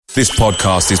This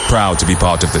podcast is proud to be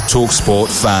part of the TalkSport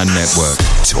Fan Network.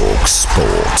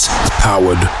 TalkSport.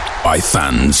 Powered by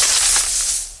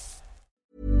fans.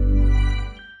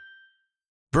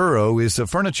 Burrow is a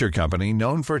furniture company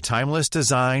known for timeless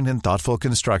design and thoughtful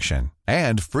construction,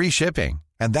 and free shipping,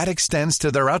 and that extends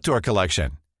to their outdoor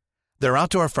collection. Their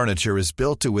outdoor furniture is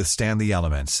built to withstand the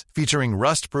elements, featuring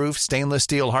rust-proof stainless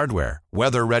steel hardware,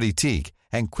 weather-ready teak,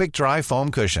 and quick-dry foam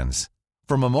cushions.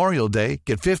 For Memorial Day,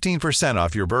 get 15%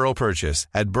 off your Burrow purchase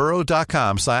at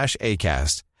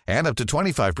burrow.com/ACAST and up to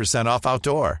 25% off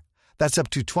outdoor. That's up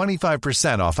to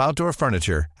 25% off outdoor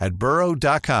furniture at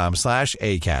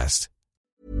burrow.com/ACAST.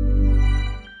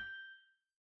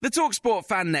 The TalkSport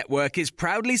Fan Network is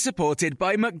proudly supported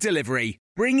by McDelivery,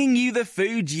 bringing you the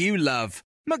food you love.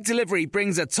 McDelivery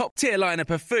brings a top-tier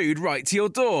lineup of food right to your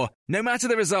door. No matter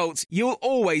the result, you'll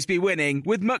always be winning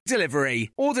with McDelivery.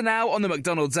 Order now on the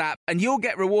McDonald's app and you'll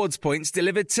get rewards points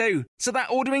delivered too. So that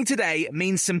ordering today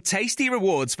means some tasty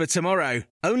rewards for tomorrow.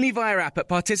 Only via app at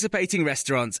participating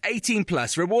restaurants. 18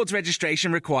 plus. Rewards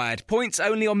registration required. Points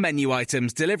only on menu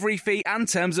items. Delivery fee and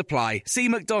terms apply. See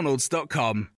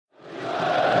mcdonalds.com.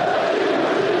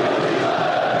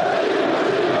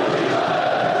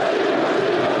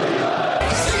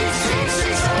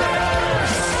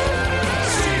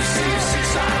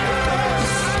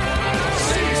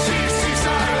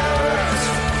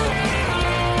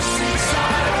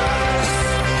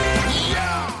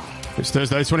 It's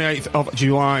Thursday, 28th of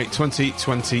July,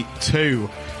 2022.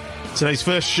 Today's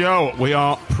first show, we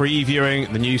are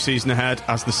previewing the new season ahead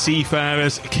as the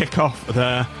Seafarers kick off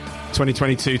their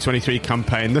 2022-23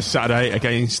 campaign this Saturday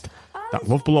against that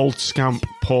lovable old scamp,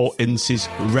 Paul Ince's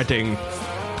Reading.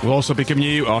 We'll also be giving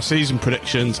you our season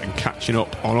predictions and catching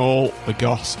up on all the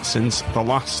goss since the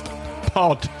last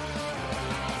pod.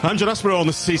 I'm John Aspinall on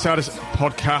the Seasiders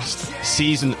podcast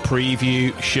season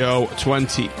preview show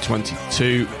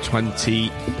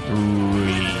 2022-23.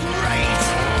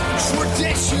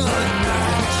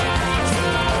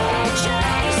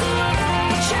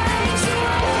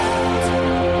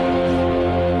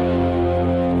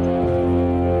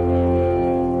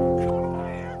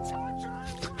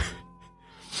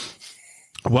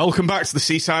 Welcome back to the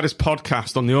Seasiders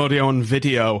podcast on the audio and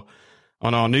video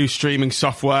on our new streaming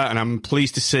software, and I'm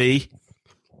pleased to see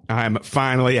I'm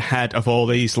finally ahead of all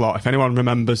these lot. If anyone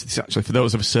remembers, this actually for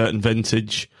those of a certain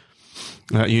vintage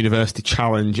University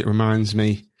Challenge, it reminds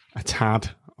me a tad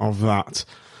of that.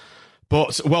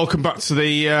 But welcome back to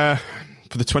the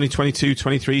for the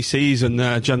 2022-23 season,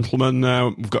 gentlemen.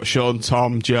 We've got Sean,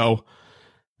 Tom, Joe,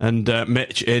 and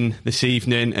Mitch in this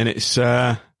evening, and it's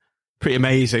pretty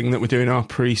amazing that we're doing our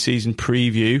pre-season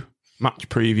preview. Match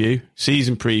preview,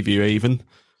 season preview even,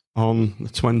 on the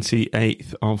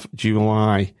 28th of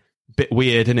July. Bit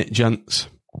weird, isn't it, gents?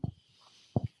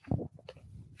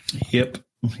 Yep.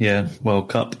 Yeah, World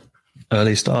Cup,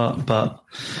 early start, but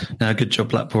good job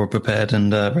Blackpool are prepared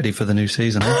and ready for the new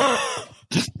season.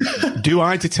 Do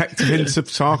I detect a hint of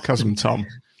sarcasm, Tom?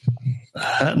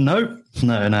 No,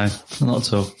 not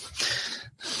at all.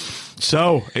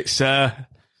 So, it's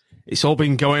all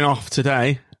been going off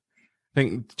today. I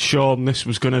think, Sean, this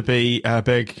was going to be a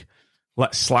big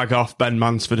let's slag off Ben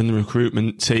Mansford and the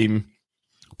recruitment team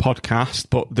podcast,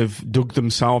 but they've dug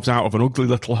themselves out of an ugly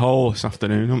little hole this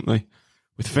afternoon, haven't they?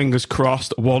 With fingers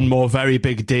crossed, one more very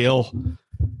big deal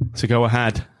to go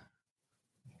ahead.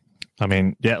 I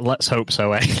mean, yeah, let's hope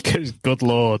so, eh? Because good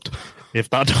Lord, if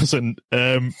that doesn't.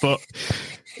 But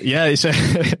yeah, it's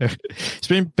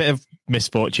been a bit of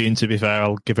misfortune, to be fair.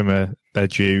 I'll give them their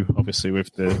due, obviously,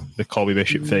 with the Colby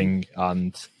Bishop thing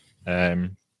and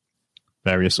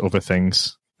various other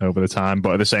things over the time.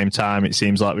 But at the same time, it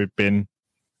seems like we've been,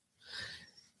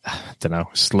 I don't know,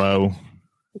 slow.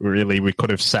 Really, we could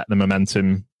have set the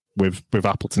momentum with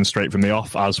Appleton straight from the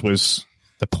off, as was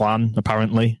the plan,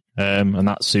 apparently. And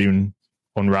that soon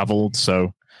unravelled.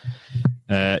 So,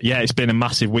 it's been a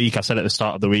massive week. I said at the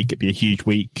start of the week, it'd be a huge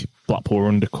week. Blackpool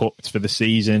are undercooked for the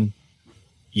season.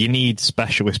 You need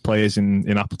specialist players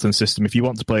in Appleton's system. If you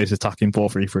want to play as attacking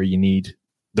 4-3-3, you need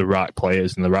the right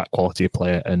players and the right quality of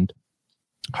player. And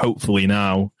hopefully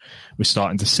now we're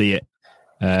starting to see it.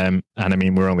 And I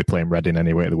mean, we're only playing Reading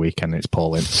anyway at the weekend. It's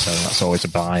Paul Ince, so that's always a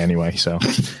buy anyway. So,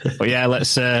 but yeah,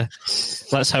 let's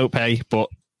hope, hey. But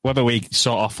whether we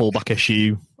sort our fullback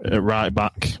issue at right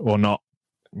back or not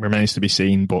remains to be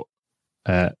seen. But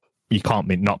you can't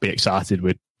not be excited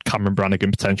with Cameron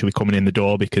Brannigan potentially coming in the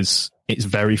door, because it's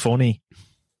very funny.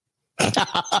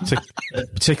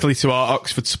 Particularly to our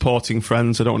Oxford supporting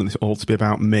friends, I don't want this all to be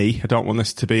about me. I don't want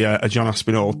this to be a John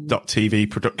Aspinall.tv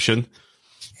production.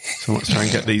 So let's try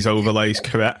and get these overlays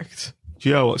correct.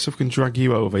 Joe, let's see if we can drag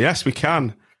you over. Yes, we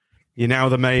can. You're now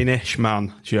the main-ish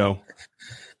man, Joe.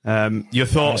 Your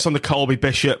thoughts on the Colby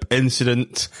Bishop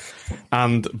incident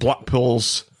and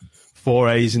Blackpool's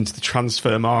forays into the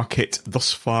transfer market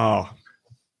thus far?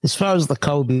 As far as the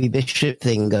Colby Bishop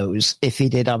thing goes, if he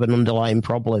did have an underlying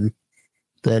problem,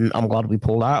 then I'm glad we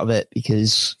pulled out of it,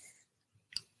 because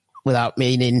without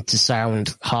meaning to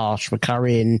sound harsh, we're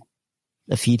carrying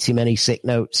a few too many sick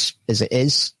notes as it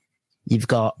is. You've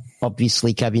got,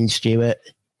 obviously, Kevin Stewart,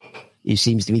 who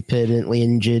seems to be permanently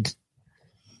injured.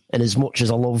 And as much as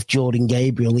I love Jordan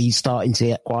Gabriel, he's starting to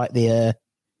get quite the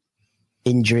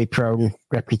injury-prone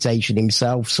reputation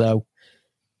himself. So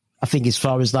I think as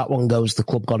far as that one goes, the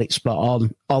club got it spot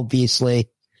on.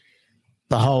 Obviously,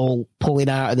 the whole pulling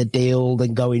out of the deal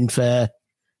and going for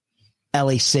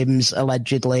Ellie Sims,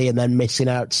 allegedly, and then missing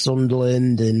out to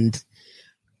Sunderland, and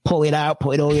pulling out,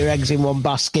 putting all your eggs in one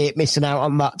basket, missing out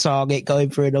on that target, going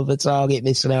for another target,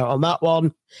 missing out on that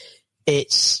one. We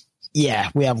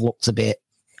have looked a bit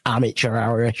amateur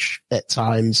hourish at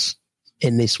times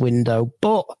in this window,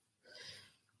 but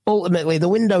ultimately the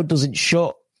window doesn't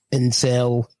shut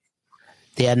until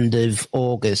the end of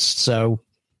August, so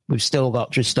we've still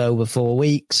got just over 4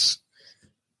 weeks.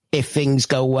 If things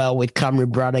go well with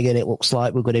Cameron Brannigan, it looks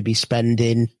like we're going to be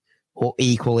spending or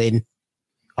equaling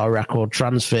our record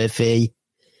transfer fee,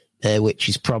 which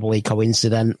is probably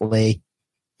coincidentally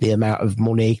the amount of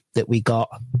money that we got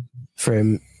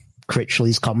from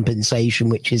Critchley's compensation,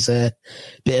 which is a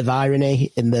bit of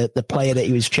irony in the player that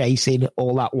he was chasing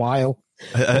all that while.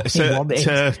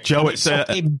 Joe, it's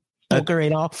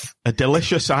buggering off. A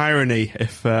delicious irony,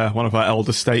 if one of our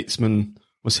elder statesmen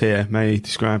was here. May he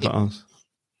describe that as?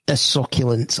 A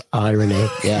succulent irony,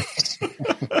 yes.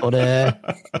 But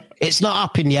it's not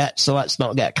happened yet, so let's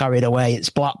not get carried away. It's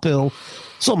Blackpool.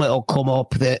 Something will come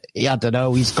up that, I don't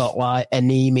know, he's got like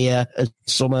anemia or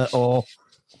something, or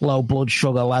low blood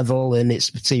sugar level, and it's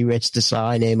too risky to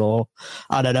sign him, or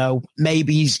I don't know,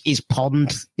 maybe his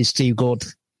pond is too good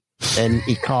and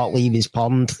he can't leave his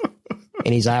pond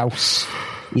in his house.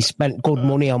 He spent good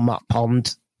money on that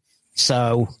pond,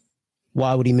 so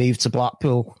why would he move to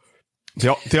Blackpool?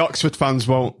 The Oxford fans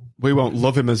won't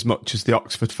love him as much as the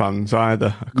Oxford fans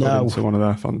either, according to one of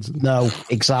their fans. No,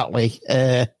 exactly.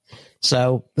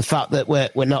 So the fact that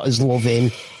we're not as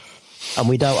loving and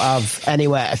we don't have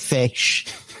anywhere to fish,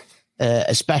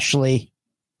 especially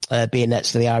being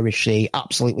next to the Irish Sea,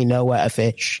 absolutely nowhere to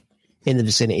fish in the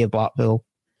vicinity of Blackpool.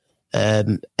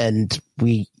 And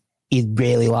he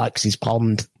really likes his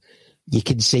pond. You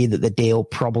can see that the deal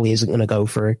probably isn't going to go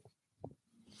through.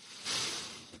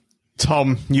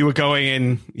 Tom, you were going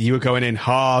in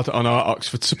hard on our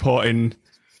Oxford supporting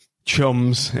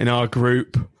chums in our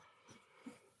group.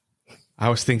 I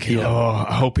was thinking,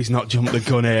 I hope he's not jumped the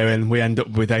gun here and we end up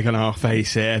with egg on our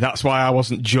face here. That's why I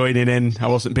wasn't joining in. I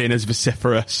wasn't being as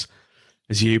vociferous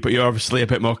as you, but you're obviously a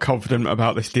bit more confident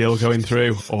about this deal going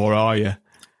through, or are you?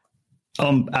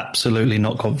 I'm absolutely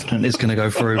not confident it's going to go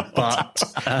through, but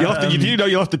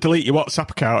you'll have to delete your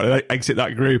WhatsApp account and exit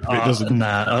that group if it doesn't.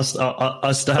 Nah,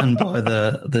 I stand by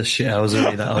the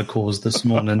shithousery that I caused this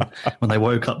morning when they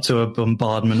woke up to a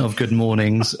bombardment of good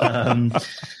mornings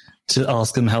to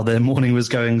ask them how their morning was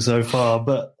going so far.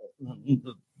 But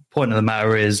the point of the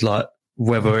matter is, like,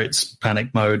 whether it's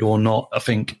panic mode or not, I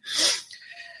think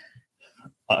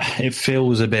it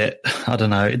feels a bit, I don't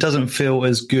know, it doesn't feel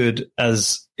as good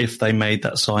as if they made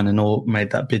that signing or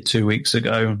made that bid 2 weeks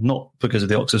ago. Not because of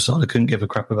the Oxford side, I couldn't give a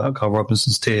crap about Carl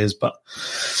Robinson's tears, but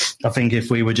I think if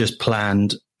we were just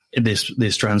planned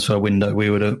this transfer window, we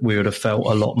would have felt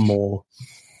a lot more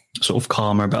sort of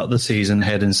calmer about the season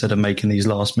ahead instead of making these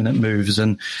last minute moves.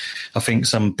 And I think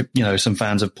some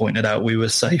fans have pointed out we were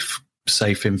safe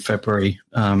in February,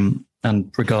 and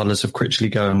regardless of Critchley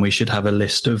going, we should have a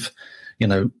list of,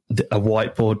 a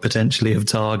whiteboard potentially of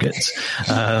targets,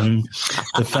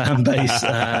 the fan base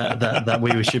that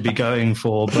we should be going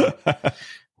for. But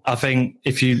I think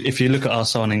if you look at our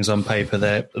signings on paper,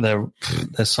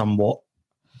 they're somewhat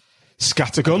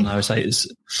scattergun.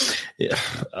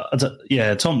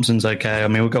 Thompson's okay. I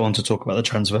mean, we'll go on to talk about the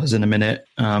transfers in a minute.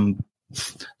 Don't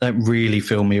really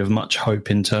fill me with much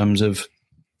hope in terms of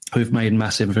who've made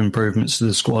massive improvements to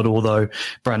the squad, although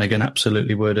Brannigan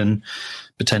absolutely would, and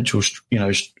potential,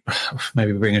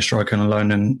 maybe bring a striker on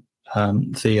loan,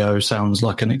 and Theo sounds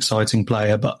like an exciting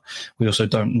player, but we also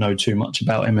don't know too much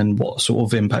about him and what sort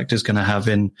of impact he's going to have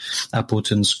in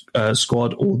Appleton's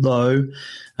squad, although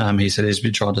he said he's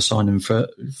been trying to sign him for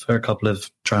a couple of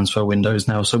transfer windows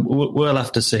now, so we'll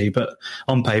have to see. But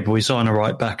on paper, we sign a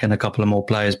right back and a couple of more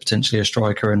players, potentially a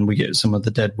striker, and we get some of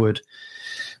the deadwood.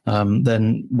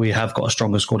 Then we have got a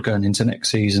stronger squad going into next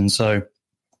season. So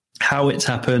How it's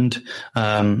happened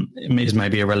is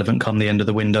maybe irrelevant come the end of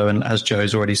the window. And as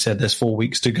Joe's already said, there's 4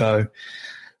 weeks to go.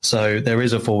 So there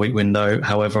is a 4-week window.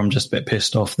 However, I'm just a bit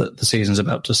pissed off that the season's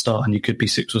about to start and you could be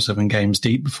 6 or 7 games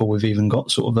deep before we've even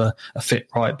got sort of a fit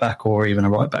right back or even a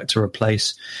right back to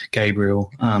replace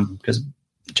Gabriel, because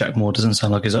Jack Moore doesn't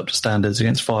sound like he's up to standards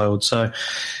against Fylde. So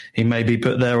he may be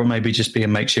put there or maybe just be a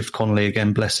makeshift Connolly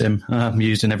again, bless him,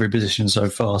 used in every position so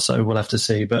far. So we'll have to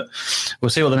see. But we'll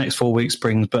see what the next 4 weeks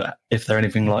brings. But if they're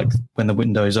anything like when the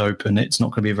window is open, it's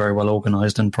not going to be very well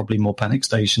organised and probably more panic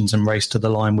stations and race to the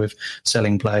line with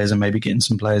selling players and maybe getting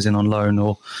some players in on loan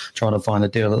or trying to find a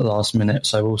deal at the last minute.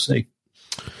 So we'll see.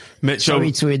 Mitchell,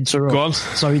 Sorry to interrupt. Go on.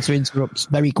 Sorry to interrupt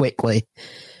very quickly.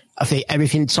 I think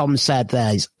everything Tom said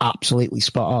there is absolutely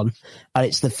spot on. And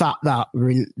it's the fact that we're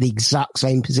in the exact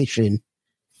same position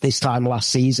this time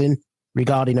last season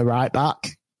regarding a right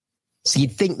back. So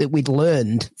you'd think that we'd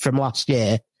learned from last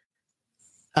year.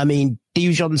 I mean,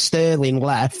 Dujon Sterling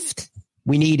left.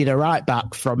 We needed a right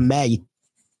back from May.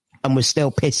 And we're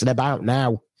still pissing about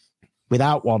now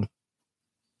without one.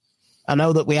 I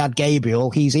know that we had Gabriel.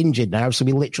 He's injured now, so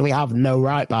we literally have no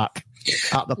right back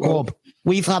at the club.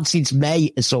 We've had since May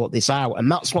to sort this out,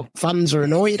 and that's what fans are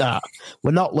annoyed at. We're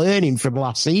not learning from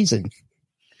last season.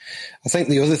 I think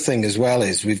the other thing as well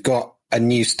is we've got a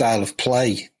new style of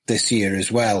play this year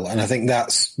as well, and I think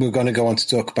we're going to go on to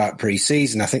talk about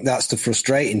pre-season. I think that's the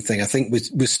frustrating thing. I think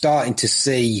we're starting to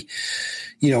see,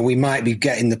 we might be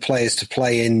getting the players to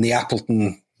play in the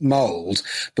Appleton mould,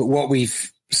 but what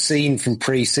we've seen from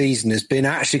pre-season has been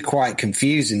actually quite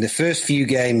confusing. The first few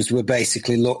games were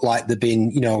basically looked like they'd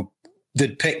been,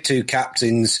 they'd picked 2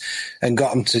 captains and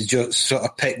got them to just sort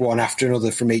of pick one after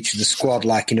another from each of the squad,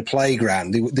 like in a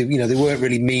playground. They weren't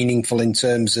really meaningful in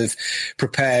terms of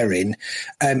preparing.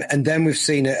 And then we've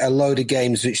seen a load of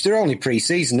games, which they're only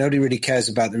pre-season. Nobody really cares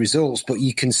about the results, but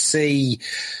you can see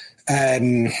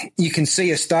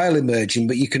a style emerging,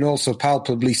 but you can also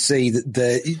palpably see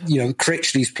that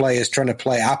Critchley's players trying to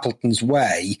play Appleton's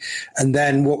way. And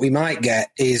then what we might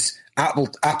get is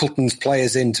Appleton's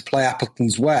players in to play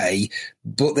Appleton's way,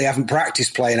 but they haven't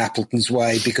practiced playing Appleton's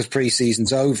way because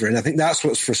pre-season's over. And I think that's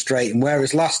what's frustrating.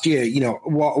 Whereas last year,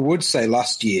 what I would say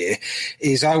last year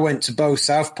is I went to both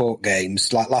Southport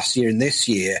games, like last year and this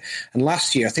year. And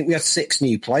last year, I think we had 6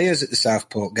 new players at the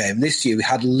Southport game. This year, we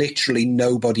had literally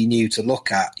nobody new to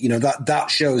look at. That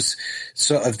shows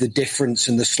sort of the difference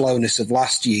and the slowness of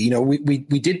last year. We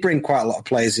did bring quite a lot of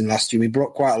players in last year. We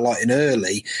brought quite a lot in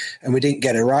early and we didn't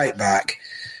get a right back.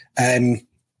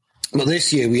 But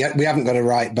this year we haven't got a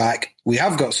right back. We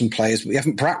have got some players, but we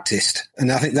haven't practiced,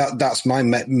 and I think that's my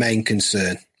main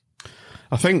concern.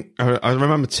 I think I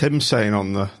remember Tim saying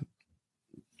on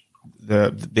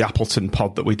the Appleton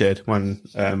pod that we did when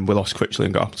we lost Critchley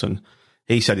and got Appleton.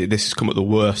 He said this has come at the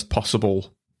worst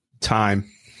possible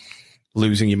time,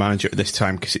 losing your manager at this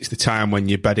time, because it's the time when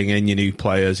you're bedding in your new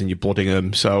players and you're blooding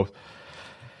them. So,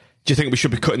 do you think we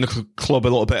should be cutting the club a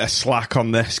little bit of slack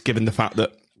on this, given the fact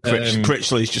that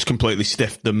Critchley's just completely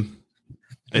stiffed them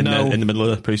in the middle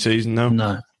of the pre-season?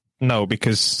 No,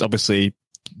 because obviously,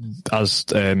 as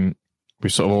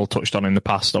we've sort of all touched on in the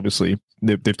past, obviously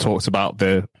they've talked about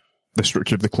the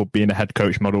structure of the club being a head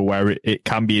coach model where it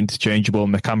can be interchangeable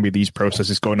and there can be these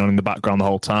processes going on in the background the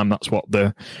whole time. That's what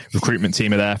the recruitment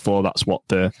team are there for. That's what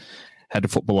the head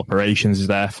of football operations is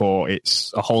there for.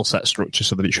 It's a whole set structure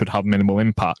so that it should have minimal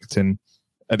impact. And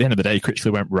at the end of the day,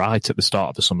 Critchley went right at the start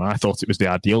of the summer. I thought it was the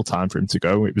ideal time for him to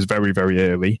go. It was very, very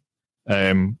early.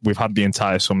 We've had the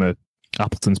entire summer.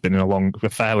 Appleton's been in a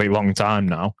fairly long time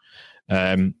now.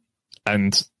 And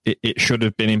it should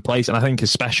have been in place. And I think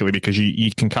especially because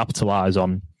you can capitalise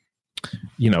on,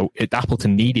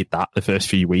 Appleton needed that the first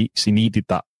few weeks. He needed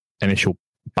that initial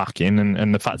backing.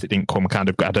 And the fact it didn't come kind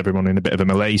of got everyone in a bit of a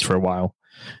malaise for a while.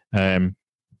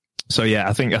 So, yeah,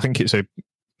 I think it's a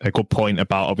good point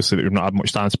about obviously that we've not had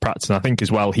much time to practice. And I think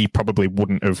as well, he probably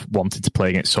wouldn't have wanted to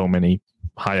play against so many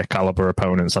higher caliber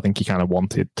opponents. I think he kind of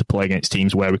wanted to play against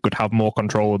teams where we could have more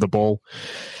control of the ball.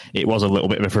 It was a little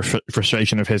bit of a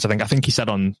frustration of his. I think he said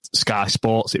on Sky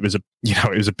Sports, it was a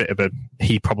bit of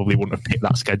he probably wouldn't have picked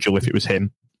that schedule if it was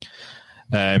him.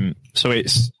 So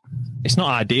it's not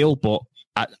ideal, but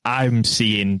I'm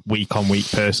seeing week on week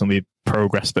personally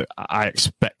progress that I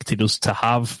expected us to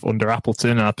have under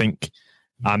Appleton. And I think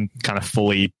I'm kind of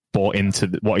fully bought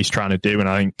into what he's trying to do. And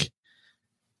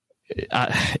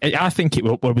I think it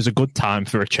was a good time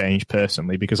for a change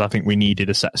personally, because I think we needed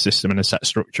a set system and a set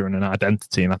structure and an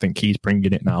identity. And I think he's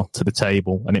bringing it now to the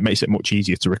table, and it makes it much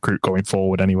easier to recruit going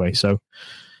forward anyway. So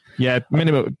yeah,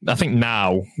 minimum, I think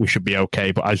now we should be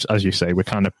okay. But as you say, we're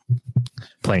kind of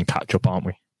playing catch up, aren't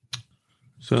we?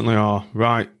 Certainly are.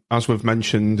 Right, as we've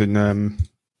mentioned in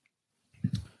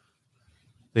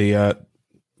what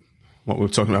we were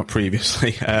talking about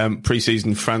previously,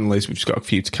 pre-season friendlies, we've just got a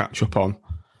few to catch up on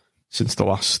since the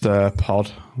last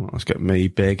pod. Well, let's get me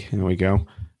big. Here we go.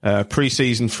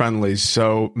 Pre-season friendlies.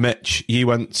 So, Mitch, you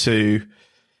went to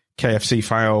KFC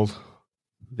Fylde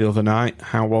the other night.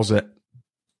 How was it?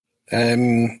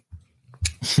 I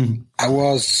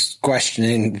was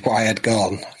questioning why I'd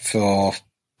gone for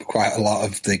quite a lot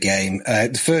of the game.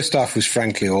 The first half was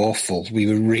frankly awful. We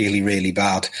were really, really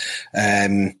bad.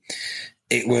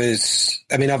 It was,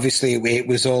 I mean, obviously it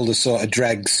was all the sort of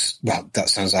dregs. Well, that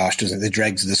sounds harsh, doesn't it? The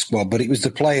dregs of the squad, but it was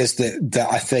the players that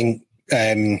I think,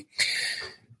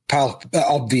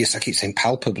 obvious. I keep saying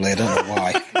palpably. I don't know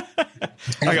why.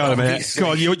 Hang on a minute.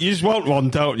 Go on, you just want one,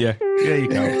 don't you? There you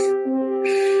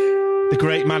go. The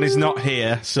great man is not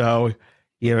here, so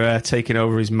you're taking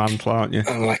over his mantle, aren't you?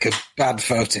 I'm like a bad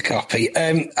photocopy.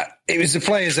 It was the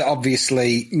players that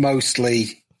obviously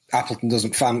mostly Appleton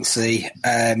doesn't fancy.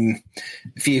 A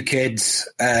few kids.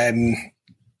 And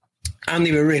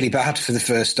they were really bad for the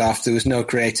first half. There was no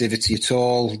creativity at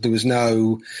all. There was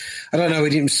no, I don't know,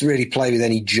 we didn't really play with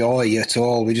any joy at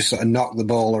all. We just sort of knocked the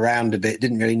ball around a bit,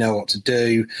 didn't really know what to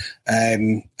do.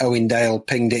 Owen Dale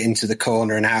pinged it into the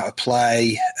corner and out of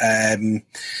play.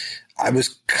 I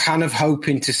was kind of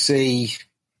hoping to see,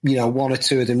 one or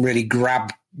two of them really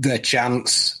grab their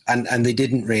chance, and they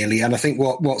didn't really. And I think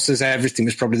what says everything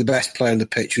was probably the best player on the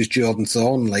pitch was Jordan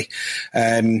Thornley.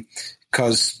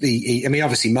 Because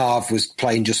obviously Marv was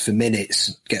playing just for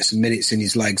minutes, get some minutes in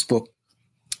his legs, but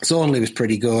Thornley was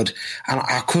pretty good, and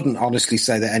I couldn't honestly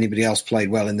say that anybody else played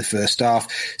well in the first half.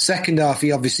 Second half,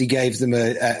 he obviously gave them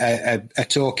a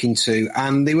talking to,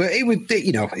 and they were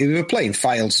playing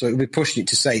Fylde, so it would be pushing it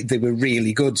to say they were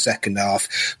really good second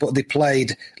half, but they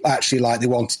played actually like they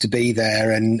wanted to be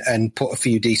there and put a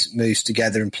few decent moves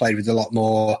together and played with a lot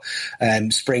more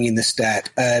spring in the step.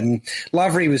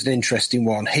 Lavery was an interesting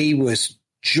one. He was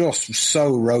just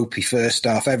so ropey first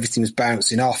half. Everything was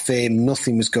bouncing off him.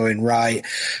 Nothing was going right.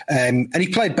 And he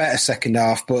played better second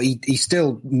half, but he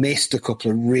still missed a couple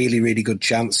of really, really good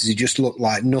chances. He just looked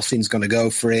like nothing's going to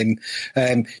go for him.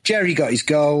 Jerry got his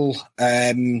goal.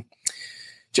 And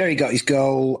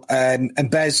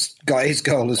Bez got his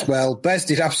goal as well. Bez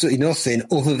did absolutely nothing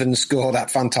other than score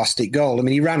that fantastic goal. I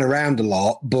mean, he ran around a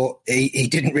lot, but he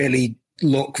didn't really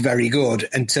look very good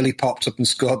until he popped up and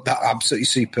scored that absolutely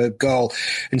superb goal.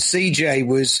 And CJ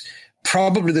was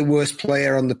probably the worst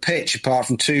player on the pitch, apart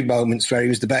from two moments where he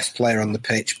was the best player on the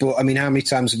pitch. But I mean, how many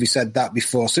times have we said that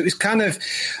before? So it was kind of,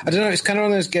 I don't know, it's kind of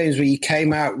one of those games where you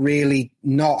came out really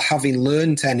not having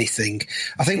learnt anything.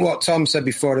 I think what Tom said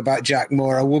before about Jack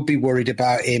Moore, I would be worried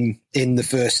about him in the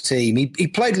first team. He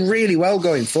played really well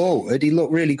going forward. He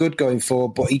looked really good going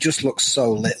forward, but he just looked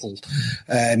so little.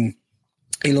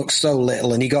 He looked so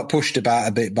little, and he got pushed about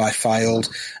a bit by Fylde.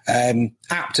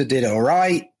 Apter did all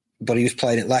right, but he was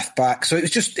playing at left back. So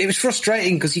it was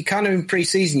frustrating because you kind of in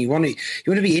pre-season, you want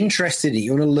to be interested in it,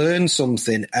 you want to learn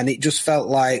something, and it just felt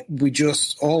like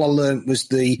all I learned was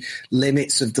the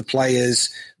limits of the players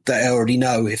that I already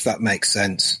know, if that makes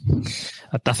sense.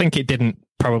 I think it didn't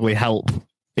probably help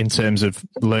in terms of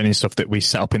learning stuff that we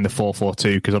set up in the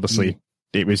 4-4-2, because obviously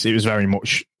it was very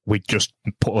much, we just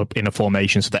put up in a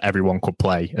formation so that everyone could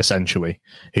play, essentially,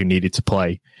 who needed to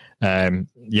play. I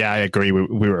agree.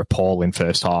 We were appalling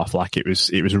first half. Like it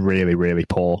was really, really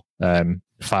poor.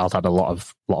 Fylde had a lot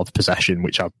of possession,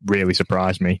 which really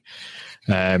surprised me.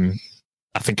 I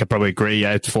think I probably agree.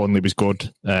 Yeah, Thornley was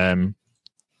good.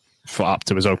 For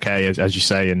Apter was okay, as you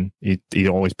say, and he'd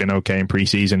always been okay in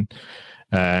pre-season.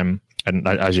 And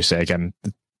as you say again,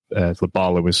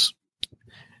 Labala was.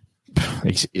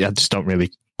 I just don't really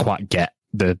quite get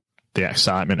the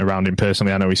excitement around him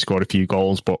personally. I know he scored a few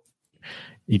goals, but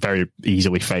he very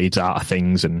easily fades out of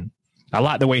things. And I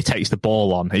like the way he takes the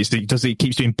ball on. He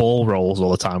keeps doing ball rolls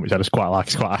all the time, which I just quite like.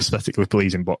 It's quite aesthetically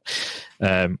pleasing, but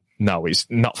no, it's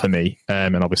not for me.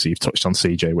 And obviously you've touched on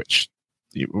CJ, which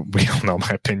we all know my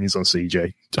opinions on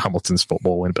CJ Hamilton's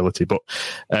footballing ability, but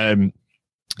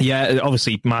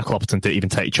obviously Michael Appleton didn't even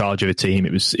take charge of the team.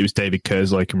 It was David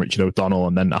Kerslake and Richard O'Donnell,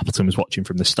 and then Appleton was watching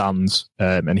from the stands,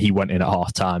 and he went in at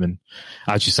half time. And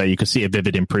as you say, you could see a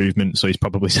vivid improvement. So he's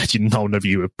probably said, none of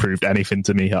you have proved anything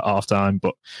to me at half time.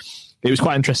 But it was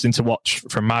quite interesting to watch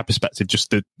from my perspective,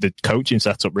 just the coaching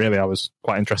setup. Really, I was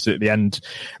quite interested at the end.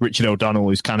 Richard O'Donnell,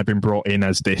 who's kind of been brought in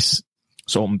as this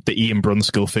sort of the Ian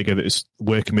Brunskill figure that is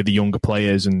working with the younger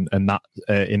players and that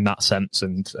in that sense,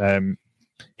 and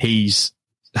he's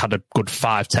had a good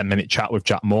 5-10 minute chat with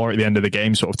Jack Moore at the end of the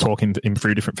game, sort of talking him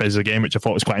through different phases of the game, which I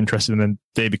thought was quite interesting. And then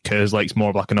David Kerslake's more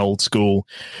of like an old school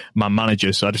man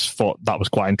manager. So I just thought that was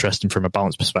quite interesting from a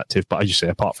balance perspective. But as you say,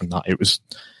 apart from that, it was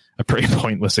a pretty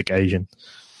pointless occasion.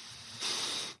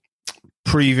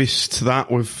 Previous to that,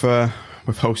 we've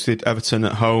hosted Everton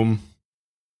at home,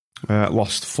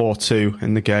 lost 4-2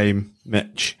 in the game.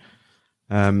 Mitch,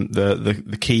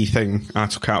 the key thing I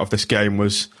took out of this game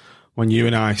was when you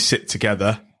and I sit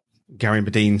together, Gary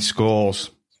Medine scores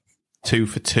 2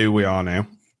 for 2. We are now.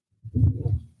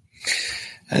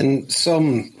 And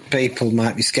some people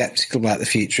might be sceptical about the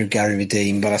future of Gary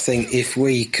Medine, but I think if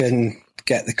we can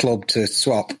get the club to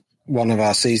swap one of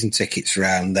our season tickets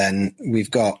around, then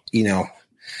we've got,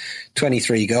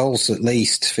 23 goals at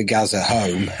least for Gaz at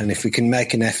home. And if we can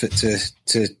make an effort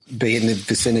to be in the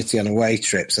vicinity on away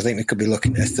trips, I think we could be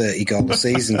looking at a 30-goal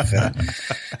season for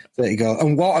 30 goals.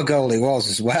 And what a goal it was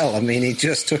as well. I mean, he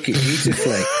just took it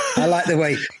beautifully. I like the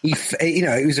way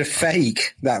it was a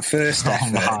fake, that first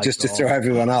effort, just to throw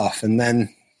everyone off. And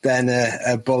then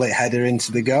a bullet header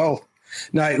into the goal.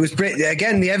 No, it was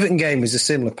again, the Everton game was a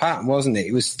similar pattern, wasn't it?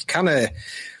 It was kind of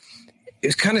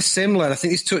similar. And I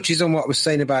think this touches on what I was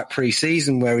saying about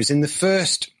pre-season, whereas in the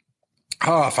first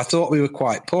half, I thought we were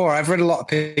quite poor. I've read a lot of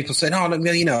people saying,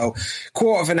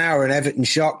 quarter of an hour and Everton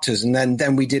shocked us, and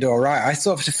then we did all right. I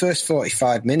thought for the first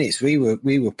 45 minutes, we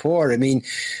were poor. I mean,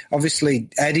 obviously,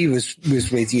 Eddie was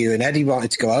with you, and Eddie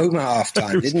wanted to go home at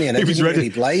half-time, didn't he? And I didn't really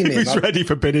blame him. He was ready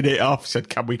for bidding it off, said,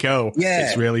 can we go? Yeah.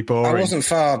 It's really boring.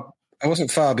 I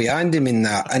wasn't far behind him in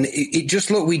that. And it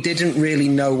just looked, we didn't really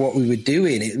know what we were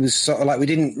doing. It was sort of like we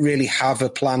didn't really have a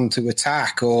plan to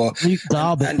attack. Or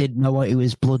Garbett didn't know what he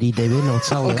was bloody doing.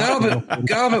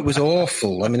 Garbett was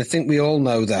awful. I mean, I think we all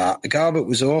know that. Garbett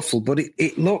was awful, but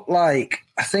it looked like,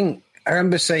 I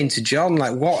remember saying to John,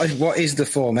 like, what is the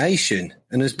formation?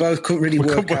 And us both couldn't really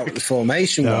work out what the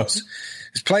formation was.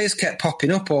 Because players kept popping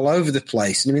up all over the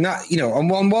place. And I mean, that,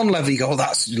 on one level, you go,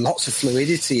 that's lots of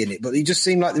fluidity in it. But it just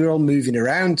seemed like they were all moving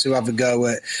around to have a go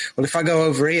at, well, if I go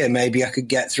over here, maybe I could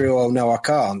get through. Oh, no, I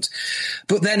can't.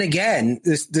 But then again,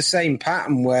 there's the same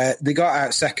pattern where they got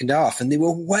out second half and they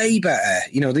were way better.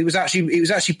 It was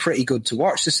actually pretty good to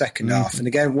watch the second half. And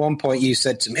again, at one point you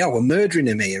said to me, we're murdering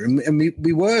them here. And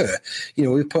we were. We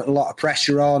were putting a lot of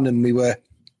pressure on, and we were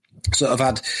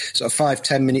had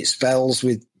 5-10 minute spells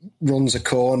with runs of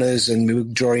corners, and we were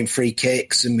drawing free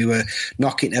kicks, and we were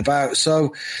knocking it about.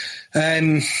 So,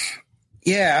 I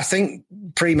think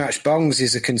pre-match bongs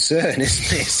is a concern,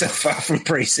 isn't it? So far from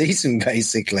pre-season,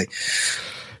 basically.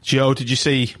 Joe, did you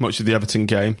see much of the Everton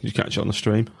game? Did you catch it on the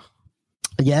stream?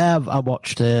 Yeah, I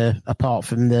watched. Apart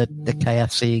from the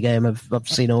KFC game, I've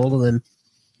seen all of them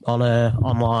on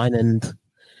online, and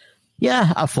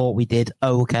yeah, I thought we did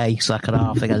okay second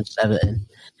half against Everton.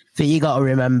 But you got to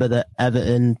remember that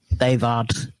Everton, they've had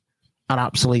an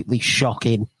absolutely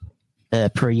shocking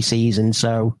pre-season,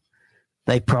 so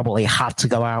they probably had to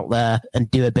go out there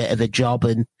and do a bit of a job,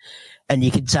 and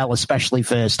you can tell, especially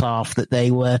first half, that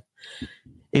they were,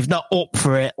 if not up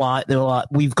for it, like they were like,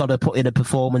 we've got to put in a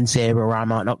performance here, or I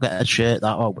might not get a shirt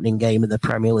that opening game of the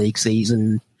Premier League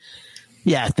season.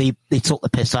 Yeah, they took the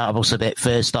piss out of us a bit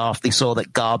first half. They saw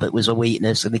that Garbett was a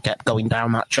weakness, and they kept going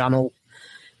down that channel.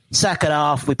 Second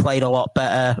half, we played a lot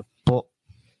better, but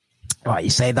like you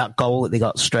say, that goal that they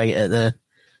got straight at the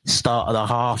start of the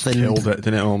half, and killed it,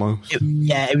 didn't it? Almost.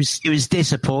 It was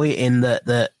disappointing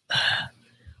that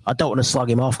I don't want to slag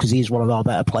him off because he's one of our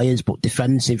better players, but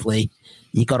defensively,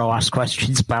 you got to ask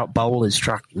questions about bowlers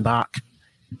tracking back,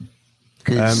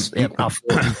 because I thought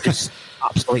he just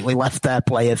absolutely left their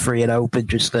player free and open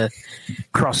just to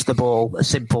cross the ball, a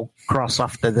simple cross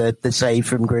after the save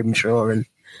from Grimshaw, and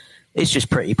it's just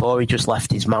pretty poor. He just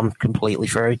left his man completely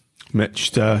free.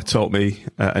 Mitch told me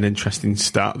an interesting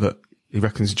stat that he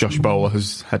reckons Josh Bowler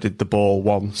has headed the ball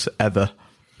once ever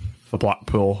for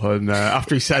Blackpool. And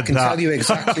after he said that... I can tell you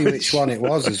exactly which one it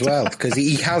was as well, because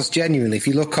he has genuinely, if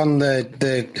you look on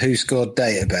the Who Scored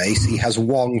database, he has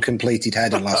one completed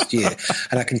header last year.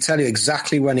 And I can tell you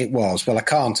exactly when it was. Well, I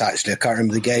can't actually. I can't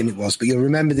remember the game it was, but you'll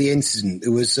remember the incident. It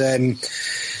was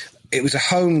a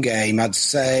home game, I'd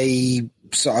say...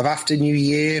 sort of after New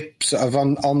Year, sort of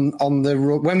on the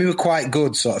when we were quite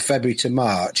good, sort of February to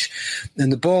March,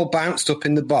 and the ball bounced up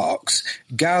in the box.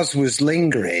 Gaz was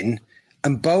lingering,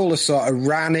 and Bowler sort of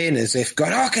ran in as if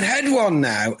going, I can head one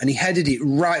now. And he headed it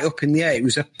right up in the air. It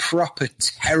was a proper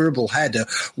terrible header.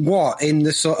 What in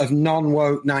the sort of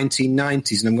non-woke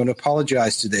 1990s, and I'm going to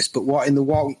apologise to this, but what in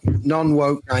the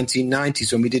non-woke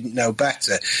 1990s when we didn't know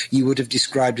better, you would have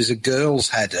described as a girl's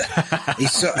header. He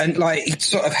sort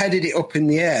of headed it up in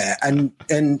the air and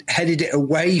headed it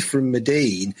away from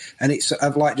Medine, and it sort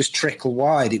of like just trickled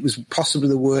wide. It was possibly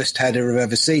the worst header I've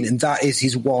ever seen, and that is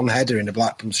his one header in a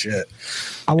Blackpool shirt.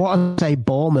 I want to say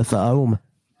Bournemouth at home.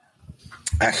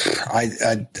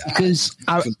 Because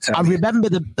I remember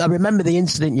the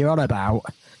incident you're on about,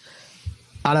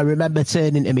 and I remember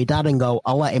turning to my dad and go,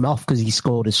 I'll let him off because he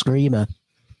scored a screamer.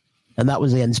 And that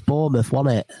was against Bournemouth,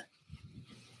 wasn't it?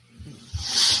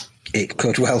 It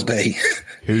could well be.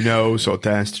 Who knows or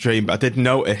dares to dream? But I did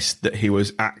notice that he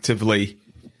was actively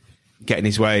getting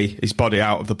his body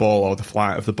out of the ball or the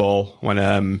flight of the ball when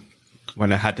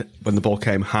the ball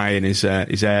came high in his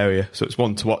area. So it's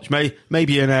one to watch.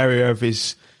 Maybe an area of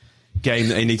his game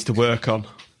that he needs to work on.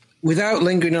 Without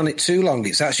lingering on it too long,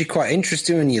 it's actually quite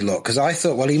interesting when you look, because I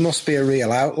thought, well, he must be a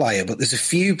real outlier, but there's a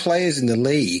few players in the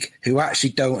league who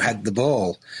actually don't head the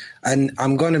ball. And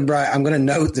I'm going to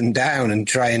note them down and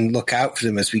try and look out for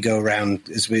them as we go around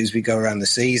as we go around the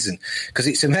season, because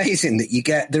it's amazing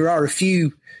that there are a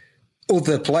few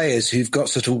other players who've got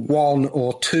sort of one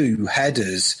or two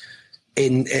headers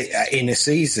in a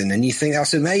season, and you think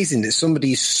that's amazing that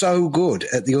somebody is so good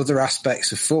at the other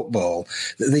aspects of football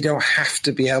that they don't have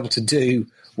to be able to do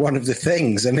one of the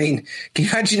things. I mean, can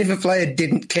you imagine if a player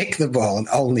didn't kick the ball and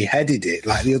only headed it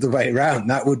like the other way around?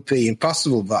 That would be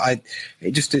impossible. But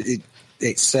it's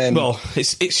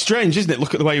strange, isn't it?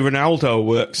 Look at the way Ronaldo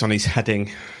works on his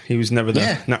heading. He was never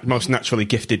the most naturally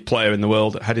gifted player in the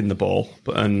world at heading the ball,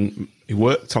 and he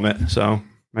worked on it. So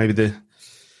maybe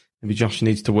Josh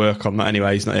needs to work on that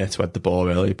anyway. He's not here to head the ball,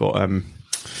 really. But,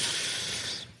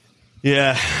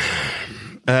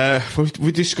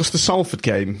 we discussed the Salford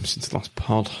game since the last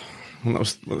pod. That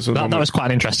was quite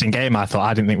an interesting game, I thought.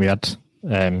 I didn't think we had...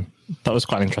 that was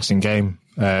quite an interesting game.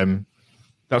 That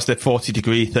was the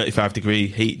 40-degree, 35-degree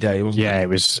heat day, wasn't it? Yeah, it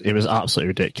was absolutely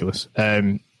ridiculous.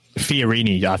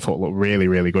 Fiorini, I thought, looked really,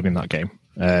 really good in that game.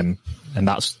 And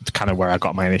that's kind of where I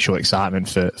got my initial excitement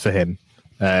for him.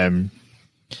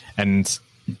 And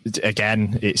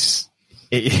again,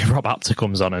 Rob Apter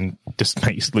comes on and just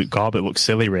makes Luke Garbutt look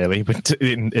silly, really, but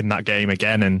in that game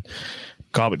again, and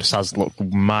Garbutt just has looked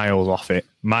miles off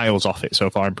it so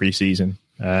far in pre-season.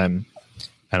 And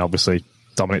obviously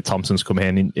Dominic Thompson's come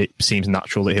in, and it seems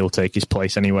natural that he'll take his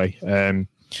place anyway.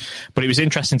 But it was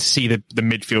interesting to see the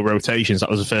midfield rotations. That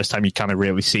was the first time you kind of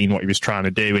really seen what he was trying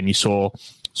to do, and you saw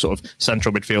sort of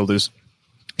central midfielders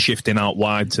shifting out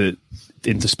wide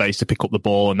into space to pick up the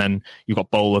ball, and then you've got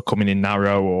Bowler coming in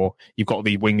narrow, or you've got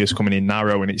the wingers coming in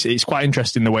narrow, and it's quite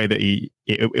interesting the way that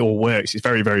it all works. It's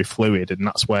very, very fluid, and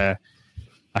that's where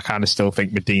I kind of still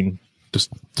think Medine just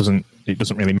doesn't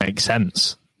really make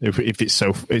sense if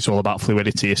it's all about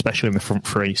fluidity, especially in the front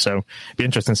three. So it'd be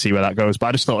interesting to see where that goes. But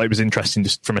I just thought it was interesting,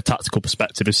 just from a tactical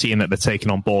perspective, of seeing that they're taking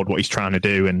on board what he's trying to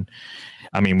do. And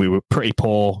I mean, we were pretty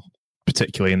poor,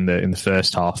 particularly in the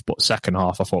first half, but second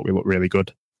half I thought we looked really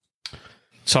good.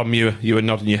 Tom, you were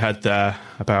nodding your head there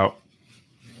about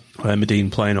Medine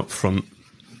playing up front.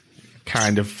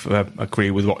 Kind of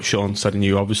agree with what Sean said, and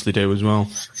you obviously do as well.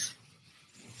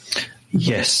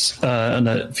 Yes, and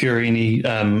Fiorini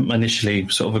initially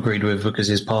sort of agreed with, because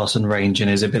his pass and range and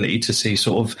his ability to see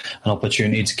sort of an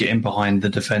opportunity to get in behind the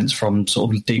defence from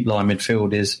sort of deep line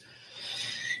midfield is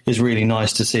really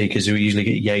nice to see, because we usually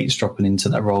get Yates dropping into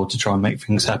that role to try and make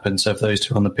things happen. So if those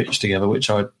two are on the pitch together, which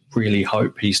I really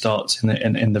hope he starts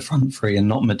in the front three and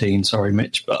not Medine, sorry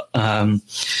Mitch, but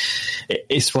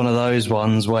it's one of those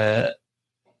ones where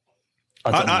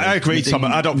I agree, Tom.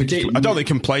 I don't think you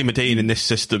can play Medine in this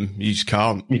system. You just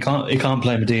can't. You can't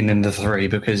play Medine in the three,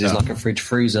 because he's like a fridge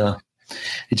freezer.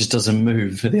 He just doesn't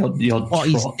move. The odd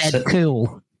he's dead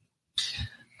cool.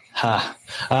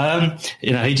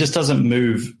 He just doesn't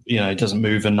move. He doesn't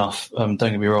move enough. Don't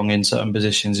get me wrong. In certain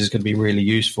positions, he's going to be really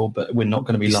useful, but we're not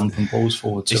going to be lumping balls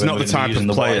forward to him. He's not the type of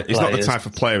player. He's not the type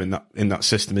of player in that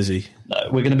system, is he? No,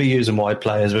 we're going to be using wide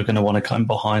players. We're going to want to come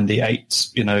behind the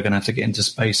eights. We're going to have to get into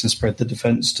space and spread the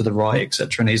defence to the right,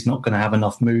 etc. And he's not going to have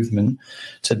enough movement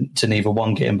to neither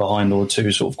one get in behind, or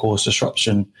two sort of cause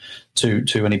disruption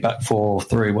to any back four or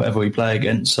three, whatever we play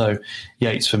against. So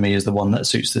Yates for me is the one that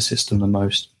suits the system the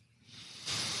most.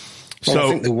 Well, I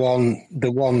think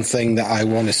the one thing that I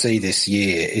want to see this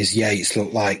year is Yates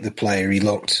look like the player he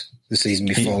looked the season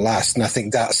before last, and I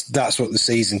think that's what the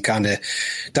season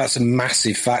that's a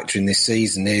massive factor in this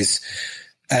season is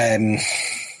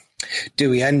do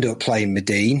we end up playing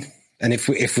Medine? And if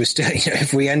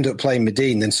we end up playing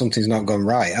Medine, then something's not gone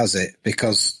right, has it?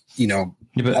 Because,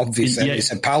 obviously,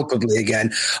 it's palpably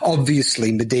again,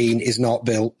 obviously Medine is not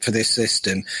built for this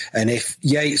system. And if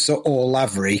Yates or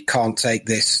Lavery can't take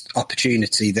this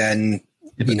opportunity, then,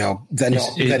 they're not going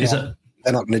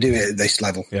to do it at this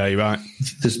level. Yeah, you're right.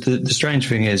 The strange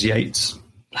thing is Yates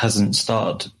hasn't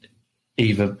started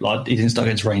either. Like, he didn't start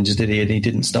against Rangers, did he? And he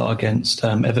didn't start against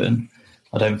Everton.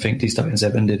 I don't think he started against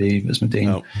Everton, did he? As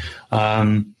Medine.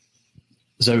 No.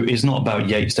 So it's not about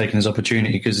Yates taking his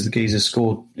opportunity because the geezer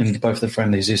scored in both the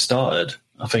friendlies he started.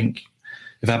 I think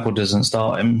if Apple doesn't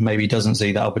start him, maybe he doesn't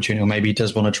see that opportunity, or maybe he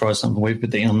does want to try something with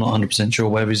Medine. I'm not 100% sure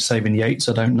whether he's saving Yates.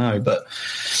 I don't know, but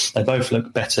they both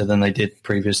look better than they did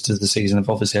previous to the season. They've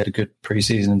obviously had a good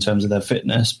pre-season in terms of their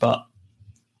fitness, but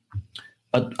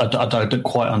I don't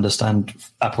quite understand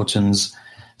Appleton's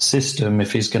system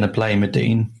if he's going to play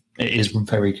Medine. It is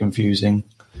very confusing.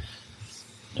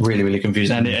 Really, really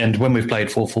confusing. And when we've played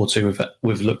 4-4-2,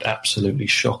 we've looked absolutely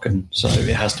shocking. So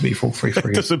it has to be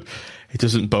 4-3-3. It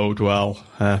doesn't bode well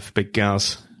for Big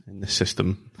Gaz in the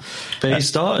system. But he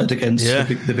started against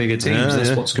the bigger teams.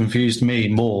 That's what's confused me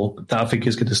more. That I think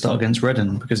he's going to start against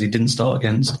Reading because he didn't start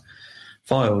against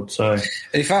Fylde. So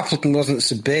if Appleton wasn't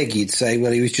so big, you'd say,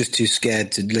 well, he was just too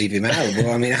scared to leave him out. But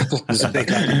I mean, Appleton's a big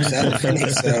lad himself, isn't he?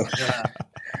 So.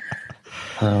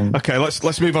 Okay,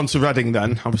 let's move on to Reading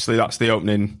then. Obviously, that's the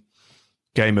opening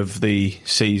game of the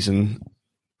season.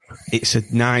 It's a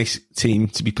nice team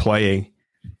to be playing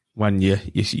when your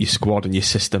squad and your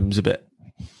system's a bit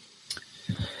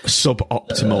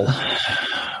suboptimal.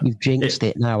 You've jinxed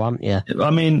it now, haven't you? I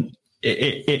mean,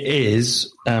 it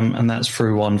is, and that's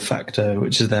through one factor,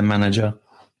 which is their manager.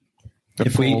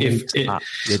 If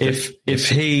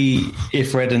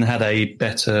Reading had a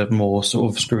better, more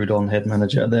sort of screwed on head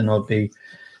manager, then I'd be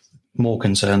more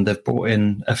concerned. They've brought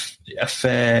in a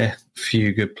fair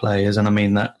few good players, and I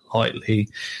mean that lightly.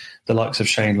 The likes of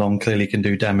Shane Long clearly can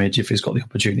do damage if he's got the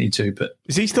opportunity to. But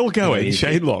is he still going,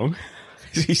 Shane Long?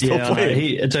 Is he still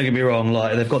playing? Don't get me wrong.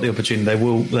 Like, they've got the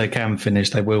opportunity. They can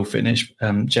finish. They will finish.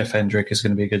 Jeff Hendrick is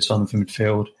going to be a good sign for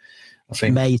midfield. I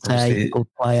think Mayte, good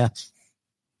player.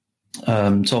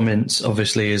 Tom Ince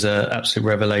obviously is an absolute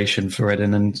revelation for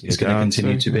Reading and is going to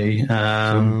continue to be.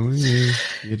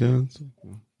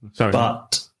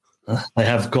 But they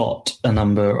have got a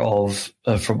number of,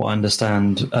 from what I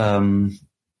understand,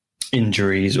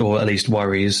 injuries or at least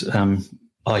worries,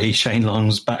 i.e. Shane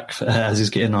Long's back as he's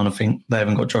getting on. I think they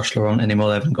haven't got Josh Laurent anymore.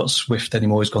 They haven't got Swift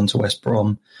anymore. He's gone to West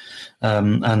Brom.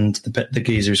 And the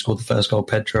geezer who scored the first goal,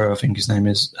 Pedro, I think his name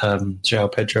is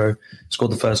João Pedro,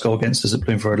 scored the first goal against us at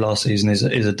Bloomfield last season, is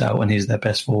a doubt, and he's their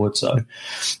best forward. So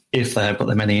if they have got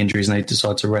that many injuries and they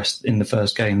decide to rest in the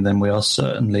first game, then we are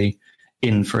certainly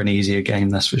in for an easier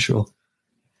game, that's for sure.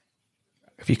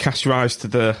 If you cast your eyes to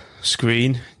the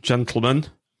screen, gentlemen,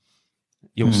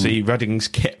 you'll see Reading's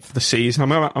kit for the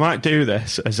season. I might do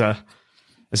this as a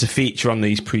feature on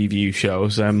these preview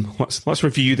shows. Let's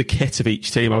review the kit of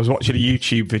each team. I was watching a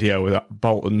YouTube video with that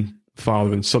Bolton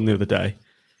father and son the other day.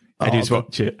 Eddie's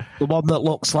watching it. The one that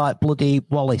looks like bloody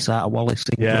Wallace out of Wallace.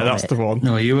 Yeah, that's the one.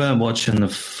 No, you weren't watching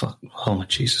the oh my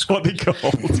Jesus. What they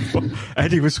called?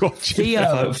 Eddie was watching.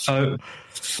 Theo.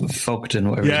 Fogden,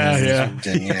 whatever his name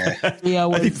is. Yeah.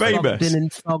 Theo Eddie famous. Fogden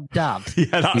and Fogdad.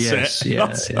 Yeah, that's yes, it. Yeah,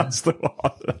 that's the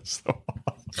one. That's the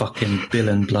one. Fucking Bill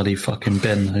and bloody fucking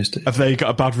Ben, those two. Have they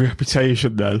got a bad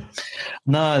reputation then?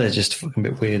 No, they're just a fucking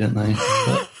bit weird, aren't they?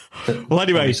 Well,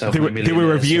 anyway, they were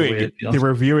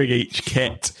reviewing each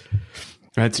kit.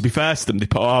 And to be fair to them, they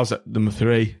put ours at number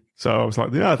 3. So I was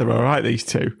like, yeah, they're all right, these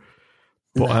two.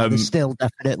 But they're still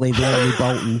definitely the only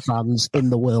Bolton fans in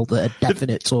the world that are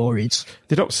definite Tories.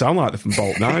 They don't sound like they're from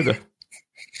Bolton either.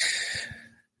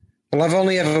 Well, I've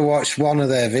only ever watched one of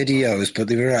their videos, but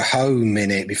they were at home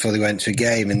in it before they went to a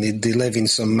game, and they live in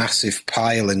some massive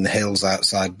pile in the hills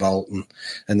outside Bolton.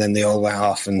 And then they all went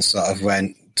off and sort of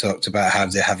talked about how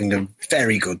they're having a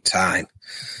very good time.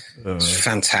 It's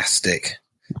fantastic.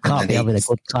 Can't be having a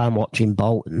good time watching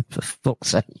Bolton, for fuck's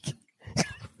sake.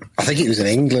 I think it was an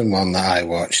England one that I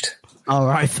watched. All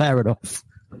right, fair enough.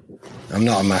 I'm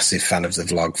not a massive fan of the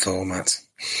vlog format.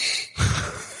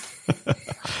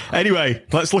 Anyway,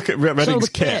 let's look at Reading's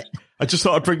kit. I just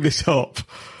thought I'd bring this up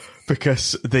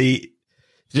because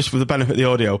just for the benefit of the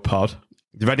audio pod,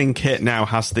 the Reading kit now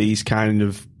has these kind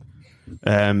of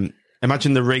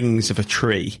imagine the rings of a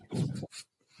tree.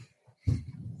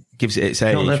 Gives it its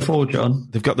age. You know what they're for, John?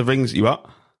 They've got the rings. You what?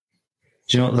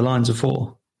 Do you know what the lines are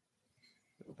for?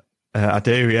 I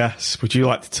do, yes. Would you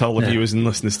like to tell the viewers and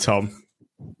listeners, Tom?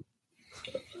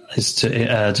 It's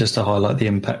to just to highlight the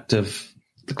impact of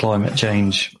the climate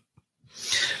change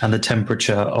and the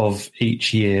temperature of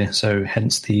each year. So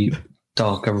hence the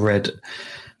darker red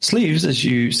sleeves, as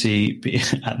you see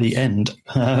at the end.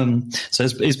 So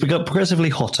it's become progressively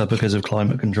hotter because of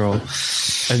climate control.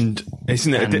 And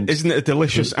isn't it a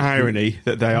delicious irony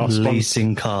that they are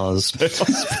leasing cars?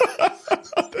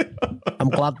 I'm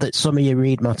glad that some of you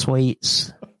read my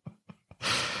tweets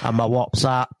and my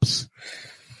WhatsApps.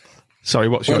 Sorry,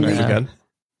 what's your name again?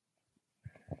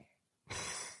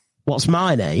 What's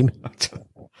my name?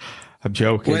 I'm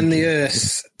joking. When the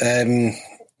Earth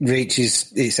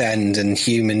reaches its end and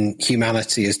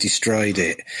humanity has destroyed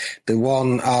it, the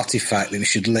one artifact that we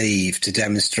should leave to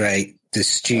demonstrate the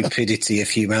stupidity of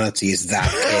humanity is that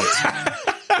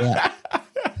kit. Yeah.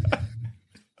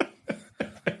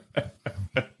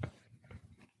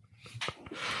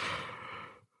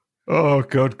 Oh,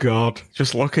 good God.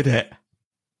 Just look at it.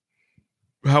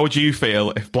 How would you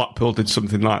feel if Blackpool did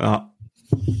something like that?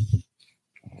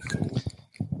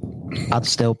 I'd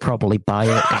still probably buy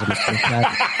it as a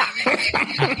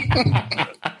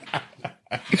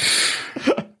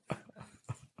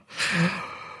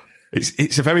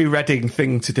It's a very Reading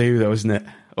thing to do, though, isn't it?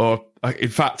 Or, in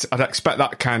fact, I'd expect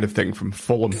that kind of thing from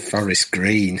Fulham. Forest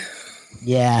Green.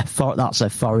 Yeah, that's a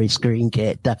Forest Green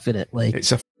kit, definitely.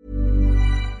 It's a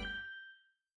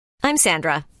I'm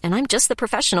Sandra, and I'm just the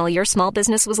professional your small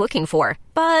business was looking for.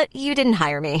 But you didn't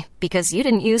hire me because you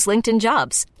didn't use LinkedIn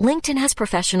Jobs. LinkedIn has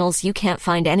professionals you can't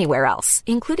find anywhere else,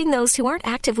 including those who aren't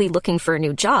actively looking for a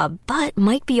new job, but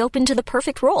might be open to the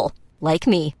perfect role, like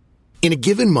me. In a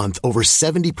given month, over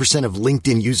 70% of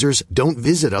LinkedIn users don't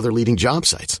visit other leading job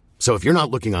sites. So if you're not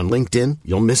looking on LinkedIn,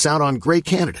 you'll miss out on great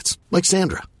candidates like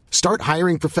Sandra. Start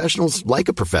hiring professionals like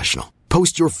a professional.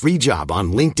 Post your free job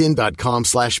on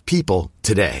linkedin.com/people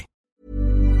today.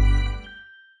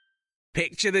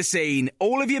 Picture the scene.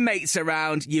 All of your mates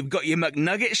around, you've got your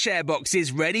McNugget share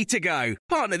boxes ready to go.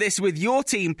 Partner this with your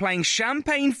team playing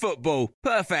champagne football.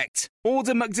 Perfect.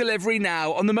 Order McDelivery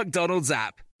now on the McDonald's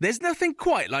app. There's nothing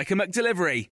quite like a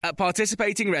McDelivery. At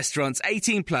participating restaurants,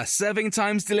 18 plus, serving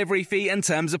times, delivery fee and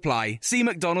terms apply. See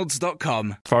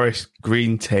mcdonalds.com. Forest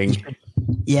Green ting.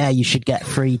 Yeah, you should get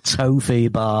free tofu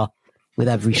bar with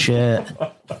every shirt.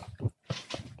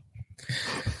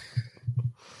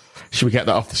 Should we get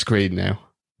that off the screen now?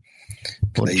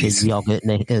 Bunch of yogurt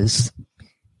knickers.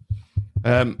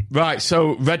 Right,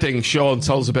 so Reading, Sean,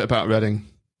 tell us a bit about Reading.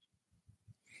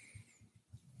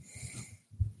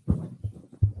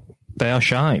 They are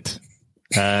shite.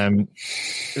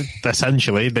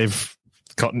 Essentially, they've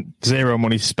got zero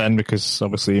money to spend because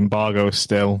obviously embargo is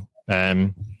still.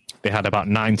 They had about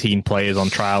 19 players on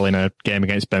trial in a game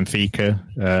against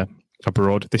Benfica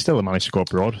abroad. They still managed to go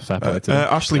abroad. Fair play to them.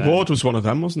 Ashley Ward was one of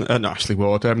them, wasn't it? Not Ashley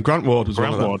Ward. Grant Ward was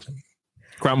one of them.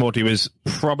 Grant Ward, he was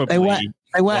probably... They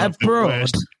went abroad?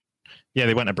 Yeah,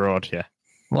 they went abroad, yeah.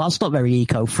 Well, that's not very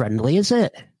eco-friendly, is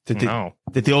it? Did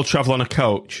they all travel on a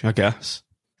coach, I guess?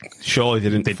 Surely they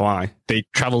didn't fly. They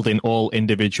travelled in all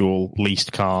individual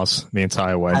leased cars the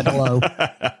entire way.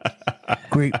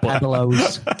 Group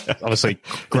Pedalos. Obviously,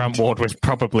 Grant Ward was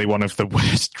probably one of the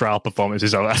worst trial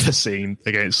performances I've ever seen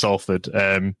against Salford.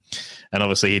 And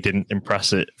obviously he didn't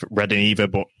impress at Reading either,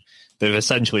 but they've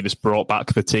essentially just brought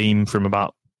back the team from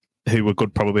who were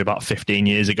good probably about 15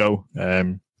 years ago.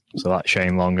 So like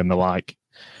Shane Long and the like.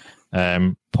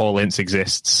 Paul Ince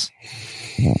exists.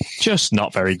 Just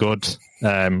not very good.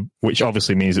 Which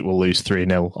obviously means it will lose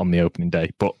 3-0 on the opening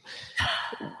day. But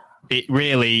it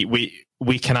really,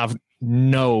 we can have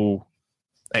no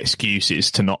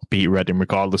excuses to not beat Reading,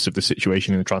 regardless of the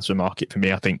situation in the transfer market. For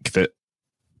me, I think that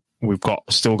we've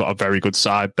still got a very good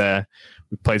side there.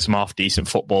 We've played some half-decent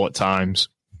football at times.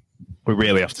 We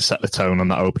really have to set the tone on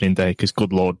that opening day because,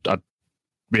 good Lord, I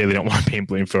really don't want to be in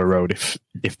Bloomfield Road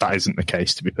if that isn't the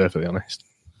case, to be perfectly honest.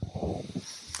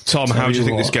 Tom, how do you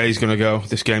think this game's going to go?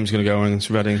 This game's going to go against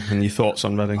Reading, and your thoughts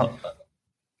on Reading?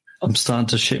 I'm starting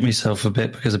to shit myself a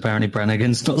bit because apparently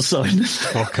Brannigan's not signed.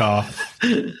 Fuck off.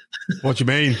 What do you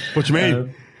mean? What do you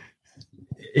mean?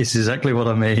 It's exactly what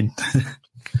I mean.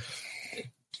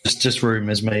 Just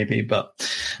rumours, maybe. But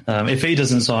if he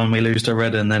doesn't sign, we lose to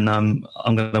Reading, then I'm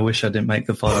going to wish I didn't make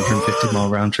the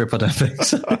 550-mile round trip. I don't think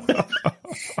so.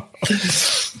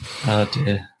 Oh,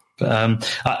 dear. But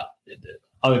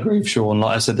I agree with Sean.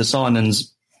 Like I said, the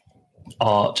signings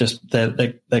are just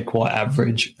they're quite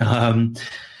average. From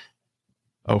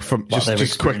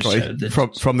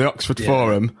the Oxford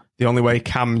Forum, the only way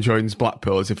Cam joins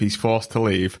Blackpool is if he's forced to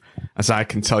leave. As I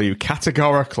can tell you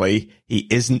categorically, he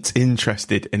isn't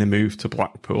interested in a move to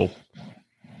Blackpool.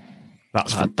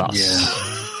 That's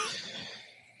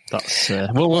That's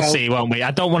we'll see, won't we?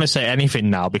 I don't want to say anything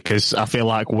now because I feel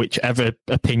like whichever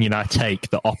opinion I take,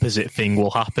 the opposite thing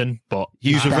will happen. But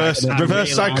use reverse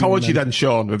psychology, then,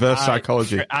 Sean. Reverse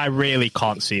psychology. I really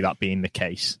can't see that being the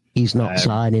case. He's not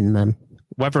signing them.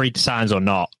 Whether he signs or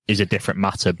not is a different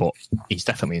matter, but he's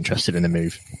definitely interested in the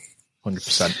move.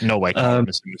 100%. No way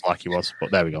Robinson was like he was,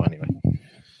 but there we go anyway.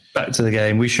 Back to the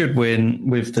game. We should win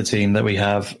with the team that we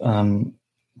have,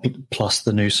 plus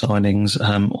the new signings,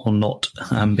 or not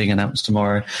being announced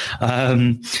tomorrow.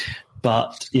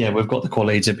 But yeah, we've got the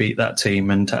quality to beat that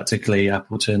team, and tactically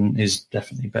Appleton is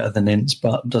definitely better than Ince,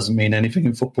 but doesn't mean anything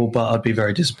in football. But I'd be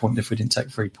very disappointed if we didn't take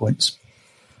 3 points.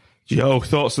 Joe,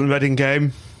 thoughts on the Reading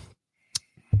game?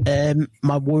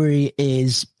 My worry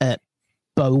is at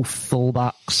both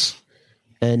fullbacks,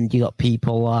 and you got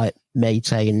people like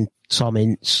Mate and Tom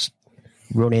Ince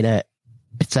running at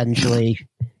potentially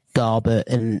Garbutt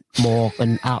and Moore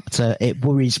and Apter. It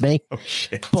worries me. Oh,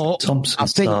 shit. But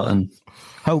Thompson's starting.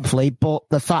 Hopefully, but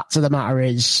the fact of the matter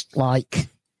is, like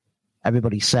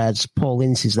everybody says, Paul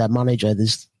Ince is their manager.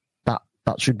 That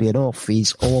should be enough.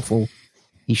 He's awful.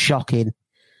 He's shocking.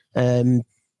 I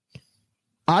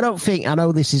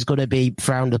know this is going to be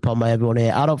frowned upon by everyone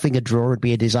here. I don't think a draw would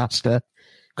be a disaster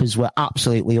because we're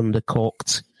absolutely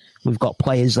undercooked. We've got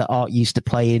players that aren't used to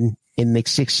playing in the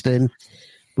system.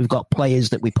 We've got players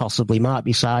that we possibly might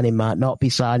be signing, might not be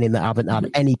signing, that haven't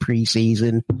had any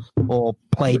pre-season or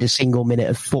played a single minute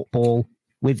of football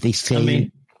with this team. I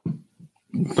mean,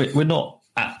 we're not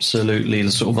absolutely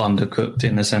sort of undercooked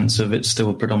in the sense of it's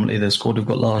still predominantly the squad we've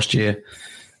got last year.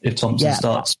 If Thompson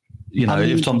starts...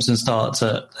 if Thompson starts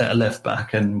at a left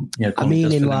back and Conley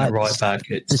does fill in a right back,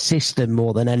 it's the system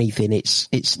more than anything. It's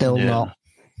still not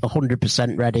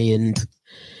 100% ready, and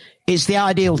it's the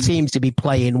ideal team to be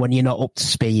playing when you're not up to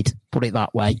speed. Put it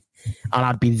that way. And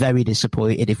I'd be very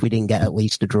disappointed if we didn't get at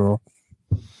least a draw.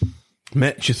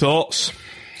 Mitch, your thoughts?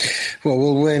 Well,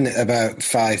 we'll win about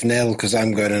 5-0 because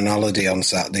I'm going on holiday on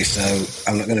Saturday, so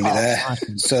I'm not going to be there.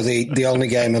 So the only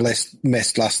game I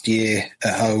missed last year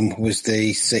at home was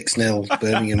the 6-0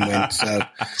 Birmingham win. So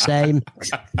same.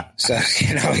 So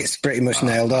it's pretty much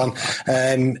nailed on.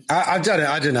 I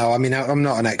don't know. I mean, I'm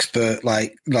not an expert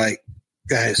like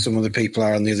some of the people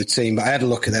are on the other team, but I had a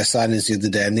look at their signings the other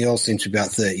day and they all seem to be about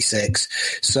 36.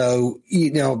 So,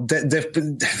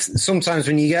 sometimes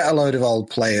when you get a load of old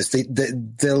players,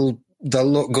 they'll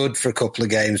look good for a couple of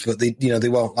games, but they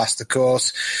won't last the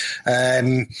course.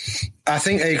 I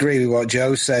think I agree with what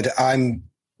Joe said.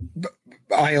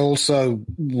 I also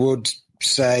would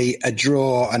say a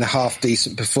draw and a half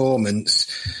decent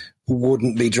performance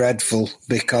wouldn't be dreadful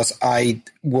because I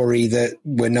worry that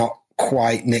we're not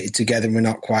quite knitted together and we're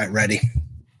not quite ready.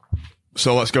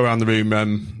 So let's go around the room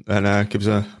and give us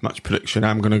a match prediction.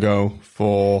 I'm going to go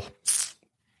for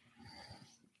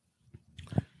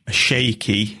a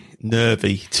shaky,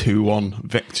 nervy 2-1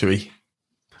 victory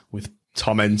with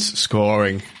Tom Ince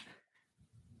scoring.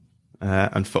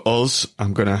 And for us,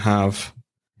 I'm going to have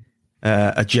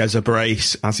a Jezza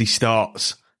brace as he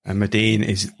starts and Medine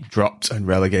is dropped and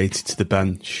relegated to the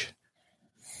bench.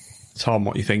 Tom,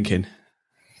 what are you thinking?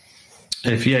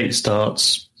 If Yates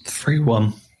starts,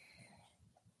 3-1.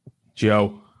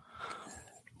 Joe?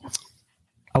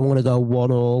 I'm going to go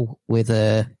 1-1 with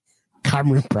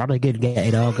Cameron Brannigan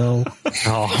getting our goal.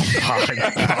 Oh, my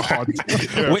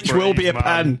God. Which will be a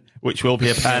pen. Which will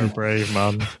be a pen. You're brave,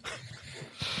 man.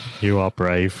 You are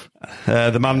brave.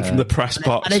 The man from the press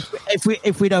box. And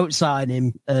if we don't sign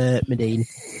him, Medine.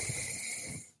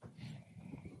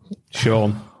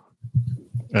 Sean?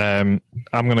 I'm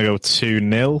going to go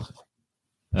 2-0.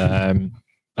 And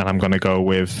I'm going to go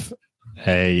with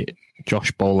a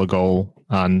Josh Bowler goal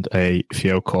and a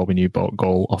Theo Corbeanu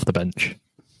goal off the bench.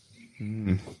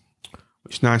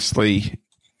 Which nicely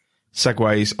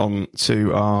segues on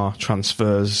to our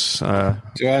transfers. Do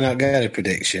I not get a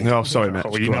prediction? No, sorry, Mitch.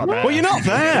 You're not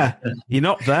there. You're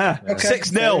not there. Okay,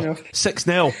 6-0.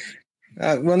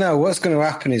 6-0. Well, no. What's going to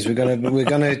happen is we're going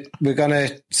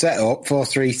to set up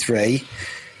 4-3-3.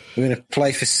 We're going to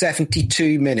play for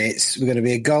 72 minutes. We're going to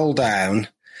be a goal down,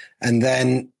 and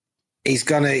then he's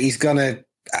going to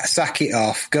sack it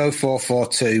off, go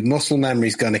 4-4-2. Muscle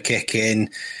memory's going to kick in.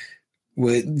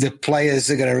 The players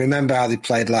are going to remember how they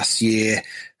played last year,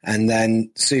 and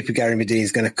then Super Gary Medine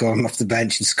is going to come off the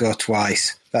bench and score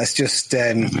twice. That's just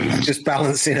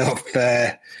balancing up.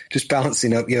 Just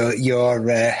balancing up your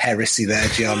heresy there,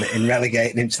 John, in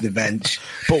relegating him to the bench.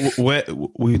 But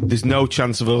there's no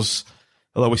chance of us.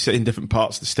 Although we sit in different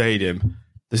parts of the stadium,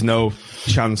 there's no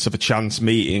chance of a chance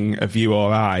meeting of you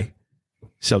or I.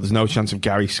 So there's no chance of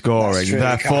Gary scoring.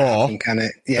 Therefore,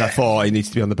 he needs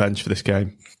to be on the bench for this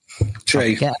game.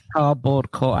 True. Get a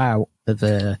cardboard cutout of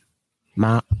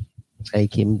Matt.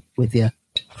 Take him with you.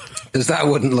 Because that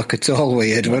wouldn't look at all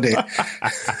weird, would it?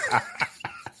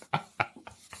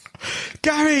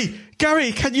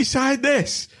 Gary, can you sign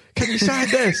this? He's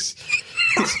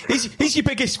your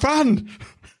biggest fan.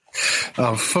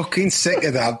 I'm fucking sick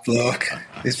of that bloke.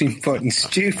 He's been putting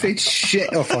stupid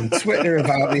shit up on Twitter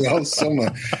about me all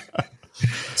summer.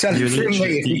 Tell him from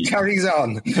me if he carries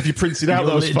on. Have you printed out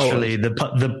those photos? Literally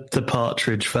the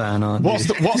Partridge fan, aren't you?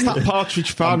 What's that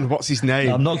Partridge fan? What's his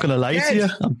name? I'm not going to lie to you.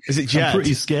 Is it Jed? I'm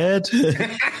pretty scared.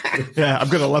 Yeah, I'm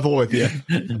going to level with you.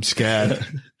 I'm scared.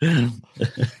 Mitch,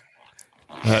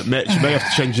 you may have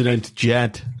to change your name to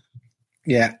Jed.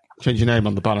 Yeah. Change your name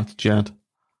on the banner to Jed.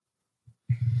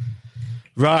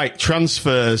 Right,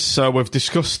 transfers. So we've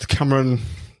discussed Cameron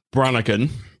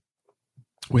Brannigan.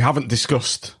 We haven't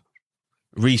discussed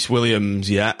Rhys Williams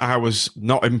yet. I was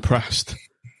not impressed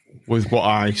with what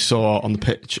I saw on the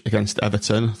pitch against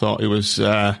Everton. I thought he was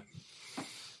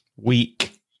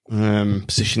weak,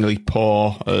 positionally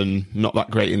poor, and not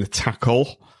that great in the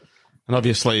tackle. And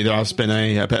obviously there has been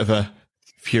a bit of a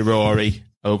furore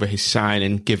over his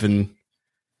signing, given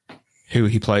who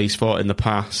he plays for in the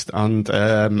past, and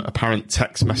apparent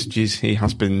text messages he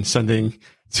has been sending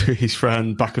to his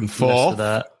friend back and forth.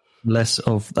 Less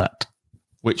of that.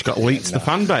 Which got leaked to the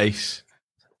fan base.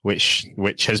 Which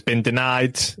has been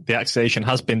denied. The accusation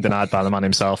has been denied by the man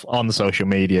himself on the social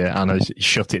media and has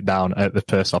shut it down at the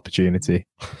first opportunity.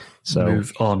 So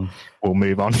move on. We'll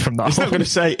move on from that. He's not going to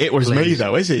say it was me,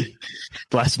 though, is he?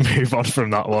 Let's move on from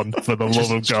that one, for the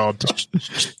love of God.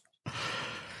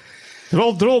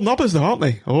 They're all knobbers, though, aren't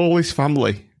they? All his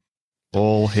family.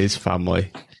 But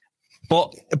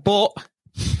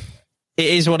it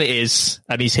is what it is,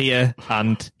 and he's here,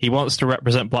 and he wants to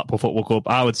represent Blackpool Football Club.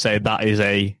 I would say that is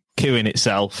a coup in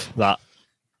itself, that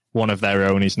one of their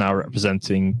own is now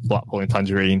representing Blackpool in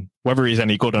Tangerine. Whether he's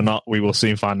any good or not, we will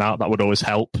soon find out. That would always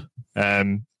help. I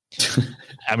mean,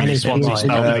 Swansea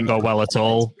spell didn't go well at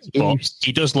all, but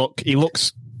he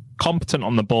looks competent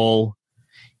on the ball.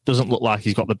 Doesn't look like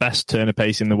he's got the best turn of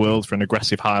pace in the world for an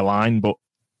aggressive high line, but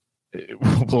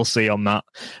we'll see on that.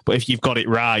 But if you've got it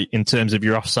right in terms of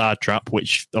your offside trap,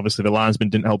 which obviously the linesman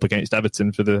didn't help against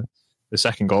Everton for the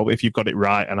second goal, but if you've got it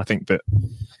right, and I think that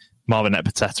Marvin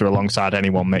Ekpiteta alongside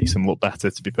anyone makes them look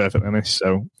better, to be perfectly honest.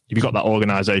 So if you've got that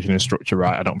organisation and structure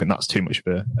right, I don't think that's too much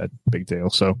of a big deal.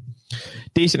 So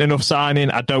decent enough signing.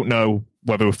 I don't know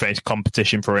whether we face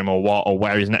competition for him or what, or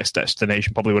where his next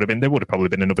destination probably would have been. There would have probably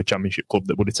been another Championship club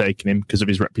that would have taken him because of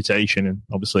his reputation. And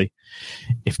obviously,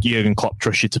 if Jurgen Klopp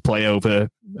trusts you to play over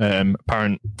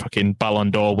apparent fucking Ballon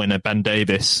d'Or winner Ben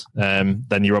Davis, then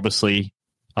you're obviously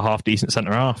a half-decent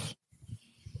centre-half.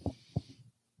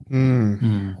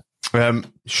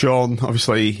 Sean,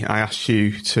 obviously, I asked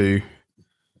you to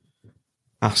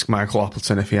ask Michael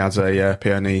Appleton if he has a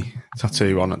PNE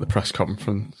tattoo on at the press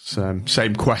conference.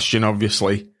 Same question,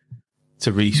 obviously,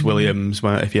 to Rhys Williams,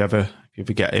 if you ever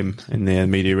get him in the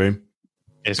media room.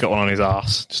 He's got one on his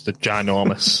arse, just a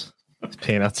ginormous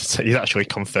PNE tattoo. He's actually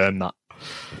confirmed that.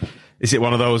 Is it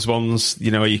one of those ones,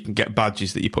 where you can get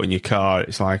badges that you put in your car?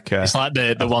 It's like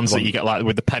the ones that you get like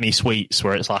with the penny sweets,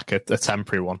 where it's like a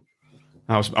temporary one.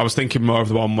 I was thinking more of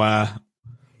the one where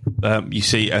you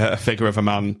see a figure of a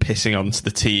man pissing onto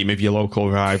the team of your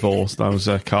local rivals. Those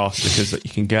car stickers that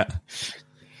you can get.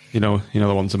 You know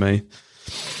the ones I mean.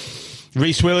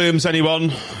 Rhys Williams,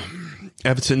 anyone?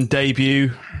 Everton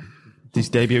debut. His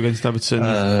debut against Everton.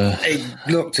 He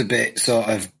looked a bit sort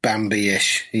of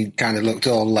Bambi-ish. He kind of looked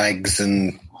all legs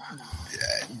and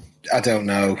I don't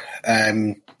know.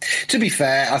 To be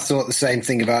fair, I thought the same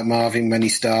thing about Marvin when he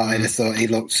started. I thought he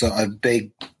looked sort of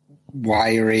big,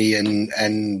 wiry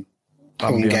and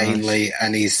ungainly,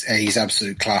 and he's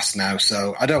absolute class now.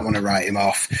 So I don't want to write him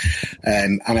off.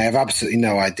 And I have absolutely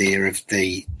no idea of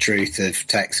the truth of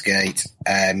Textgate.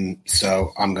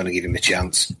 So I'm going to give him a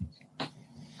chance.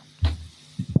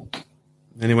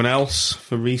 Anyone else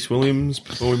for Rhys Williams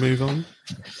before we move on?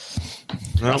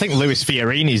 No? I think Luis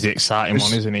Fiorini's the exciting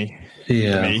one, isn't he?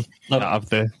 Yeah. Out of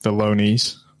the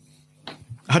loanies.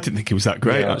 I didn't think he was that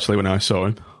great, actually, when I saw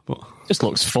him. But just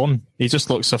looks fun. He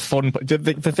just looks so fun. But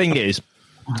the thing is,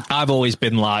 I've always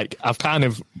been like, I've kind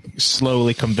of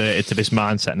slowly converted to this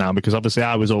mindset now, because obviously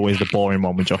I was always the boring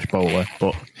one with Josh Bowler.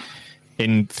 But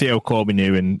in Theo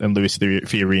Corbeanu and Luis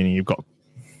Fiorini, you've got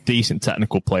decent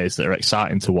technical players that are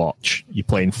exciting to watch. You're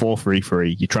playing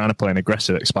 4-3-3. You're trying to play an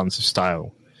aggressive, expansive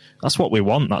style. That's what we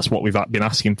want. That's what we've been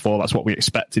asking for. That's what we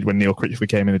expected when Neil Critchley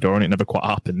came in the door, and it never quite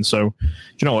happened. So,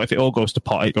 you know, if it all goes to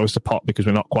pot, it goes to pot because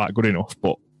we're not quite good enough.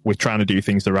 But we're trying to do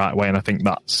things the right way, and I think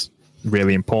that's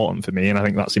really important for me, and I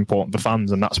think that's important for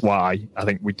fans, and that's why I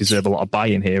think we deserve a lot of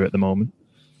buy-in here at the moment.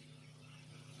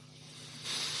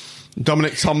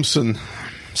 Dominic Thompson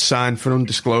signed for an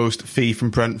undisclosed fee from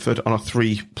Brentford on a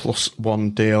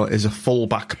 3+1 deal. Is a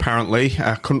fullback, apparently.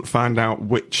 I couldn't find out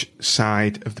which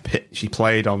side of the pitch he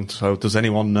played on, so does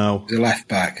anyone know? He's a left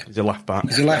back. He's a left back.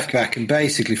 He's a left back, and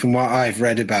basically, from what I've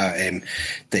read about him,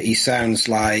 that he sounds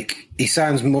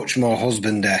much more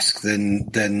husband-esque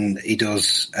than he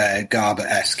does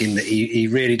Garbutt-esque, in that he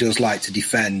really does like to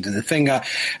defend. And the thing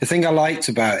I liked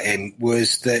about him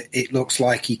was that it looks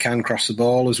like he can cross the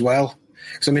ball as well.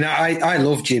 So, I mean, I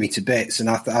love Jimmy to bits, and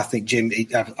I think Jimmy,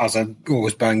 as I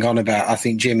always bang on about, I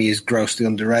think Jimmy is grossly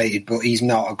underrated, but he's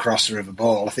not a crosser of a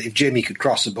ball. I think if Jimmy could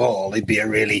cross a ball, he'd be a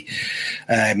really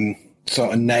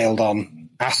sort of nailed-on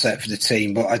asset for the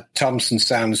team. But Thompson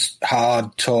sounds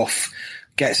hard, tough,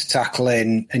 gets a tackle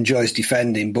in, enjoys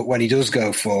defending, but when he does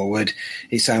go forward,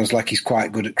 it sounds like he's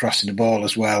quite good at crossing the ball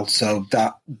as well. So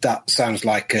that sounds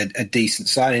like a decent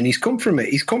signing. He's come from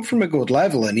a good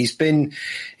level, and he's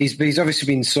obviously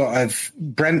been sort of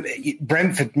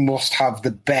Brentford must have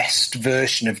the best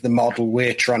version of the model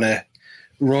we're trying to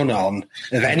run on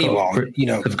of anyone.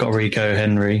 They've got Rico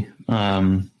Henry,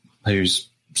 who's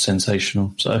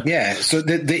sensational. So yeah, so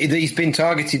he's been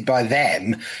targeted by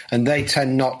them, and they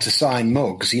tend not to sign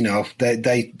mugs.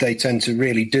 They tend to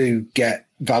really do get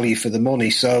value for the money.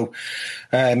 So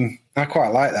I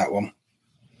quite like that one.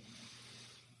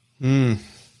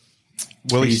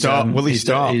 Will he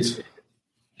start?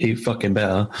 He fucking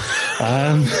better.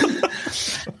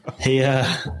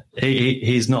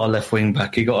 He's not a left wing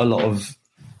back. He got a lot of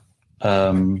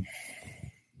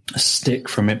stick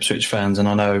from Ipswich fans, and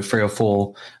I know 3 or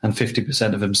 4 and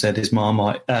 50% of them said his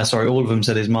Marmite. All of them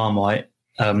said his Marmite.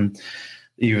 You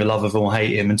either love him or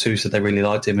hate him, and 2 said they really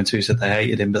liked him, and 2 said they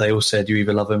hated him. But they all said you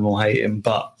either love him or hate him.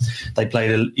 But they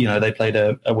played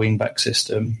a wing back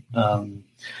system,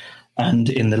 and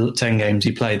in the 10 games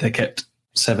he played, they kept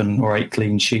 7 or 8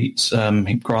 clean sheets.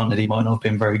 Granted, he might not have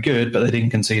been very good, but they didn't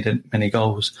concede many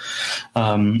goals.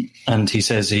 And he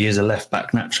says he is a left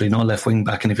back naturally, not a left wing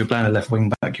back. And if you're playing a left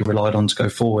wing back, you're relied on to go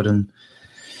forward. And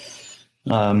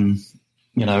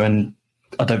and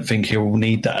I don't think he'll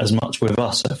need that as much with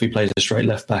us if he plays a straight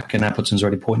left back. And Appleton's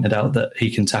already pointed out that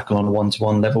he can tackle on a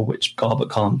 1-to-1 level, which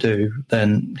Garbutt can't do.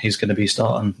 Then he's going to be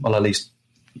starting. Well, at least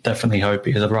definitely hope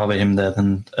he is. I'd rather him there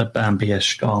than a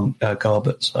Bambi-esque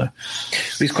Garbutt. So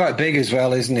he's quite big as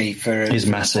well, isn't he? He's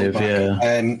massive, yeah.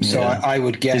 I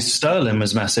would guess Sterling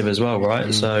was massive as well,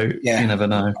 right? So you never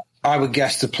know. I would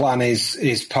guess the plan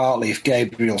is partly if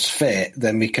Gabriel's fit,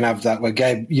 then we can have that where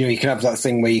you can have that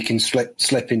thing where you can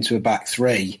slip into a back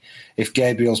 3 if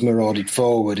Gabriel's marauded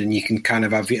forward, and you can kind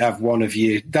of have one of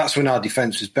you. That's when our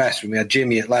defence was best, when we had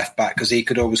Jimmy at left back, because he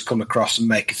could always come across and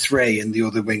make a 3, and the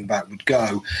other wing back would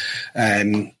go.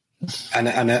 And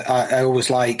I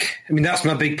always like. I mean, that's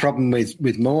my big problem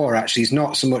with Moore. Actually, it's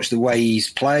not so much the way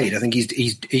he's played. I think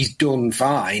he's done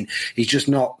fine. He's just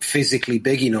not physically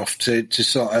big enough to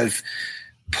sort of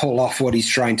pull off what he's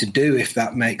trying to do, if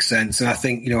that makes sense. And I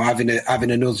think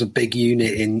having another big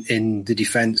unit in the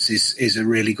defence is a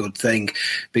really good thing,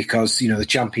 because the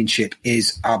Championship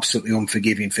is absolutely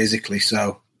unforgiving physically.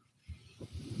 So.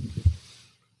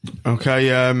 Okay,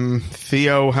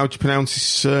 Theo, how do you pronounce his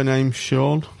surname,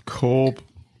 Sean?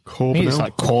 Corbeanu? It's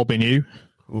like Corbeanu.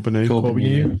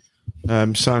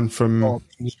 Signed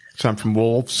from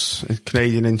Wolves, a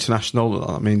Canadian international.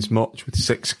 That means much, with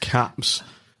 6 caps.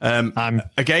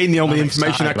 Again, the only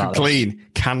information I could glean,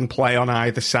 can play on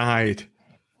either side.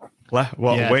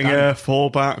 Winger,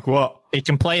 fullback, what? He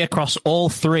can play across all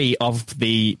 3 of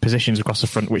the positions across the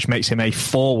front, which makes him a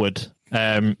forward.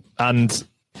 And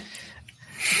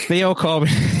Theo Corbeanu,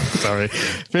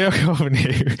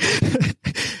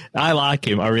 I like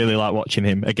him. I really like watching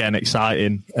him. Again,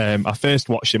 exciting. I first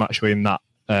watched him actually in that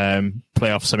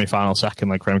playoff semi-final second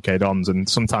leg for MK Dons, and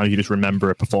sometimes you just remember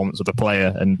a performance of the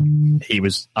player, and he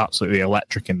was absolutely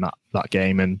electric in that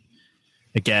game. And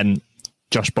again,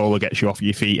 Josh Bowler gets you off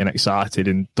your feet and excited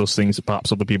and does things that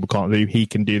perhaps other people can't do. He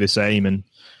can do the same. And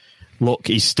look,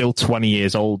 he's still 20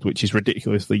 years old, which is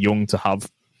ridiculously young to have.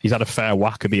 He's had a fair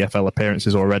whack of EFL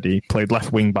appearances already. Played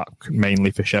left wing back mainly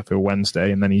for Sheffield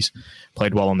Wednesday, and then he's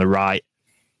played well on the right,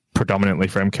 predominantly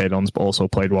for MK Dons, but also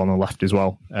played well on the left as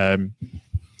well.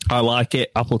 I like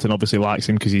it. Appleton obviously likes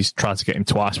him because he's tried to get him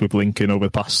twice with Lincoln over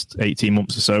the past 18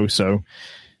 months or so. So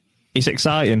it's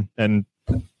exciting. And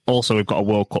also we've got a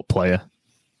World Cup player.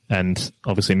 And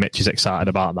obviously Mitch is excited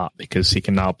about that because he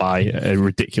can now buy a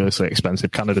ridiculously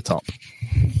expensive Canada top.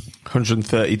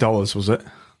 $130, was it?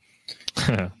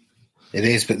 It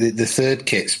is, but the third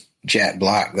kit's jet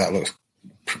black. That looks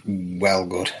well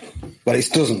good. Well, it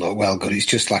doesn't look well good. It's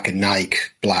just like a Nike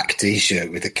black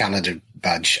T-shirt with a Canada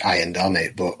badge ironed on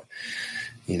it. But,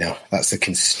 you know, that's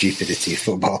the stupidity of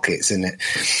football kits, isn't it?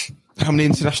 How many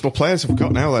international players have we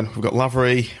got now then? We've got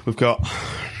Lavery, we've got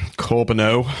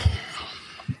Corbeau.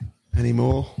 Any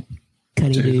more?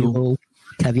 Kenny Dougal,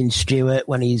 Kevin Stewart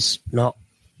when he's not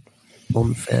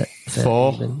unfit.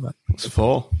 4. That's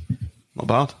 4. Not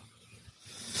bad.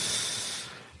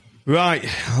 Right,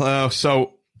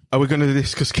 so are we going to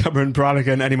discuss Cameron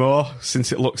Brannigan anymore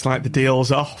since it looks like the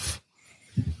deal's off?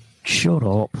 Shut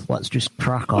up. Let's just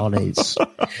crack on. In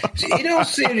all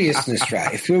seriousness,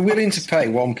 right, if we're willing to pay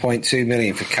 1.2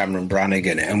 million for Cameron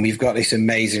Brannigan and we've got this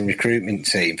amazing recruitment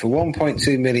team, for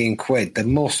 1.2 million quid, there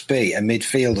must be a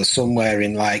midfielder somewhere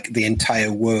in like the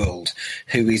entire world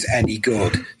who is any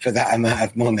good for that amount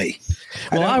of money.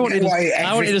 Well, I don't know why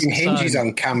everything hinges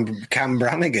on Cam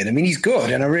Brannigan. I mean, he's good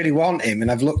and I really want him,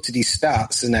 and I've looked at his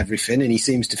stats and everything and he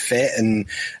seems to fit and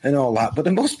all that, but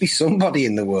there must be somebody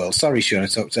in the world. Sorry, Sean, I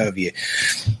talked over you.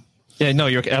 Yeah, no,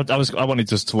 I wanted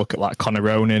just to look at like Connor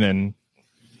Ronan and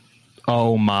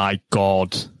oh my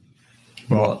god,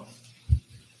 what?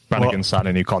 Brannigan signed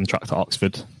a new contract at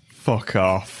Oxford. Fuck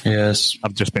off. Yes,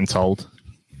 I've just been told.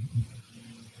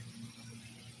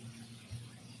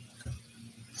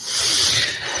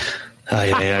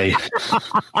 Aye.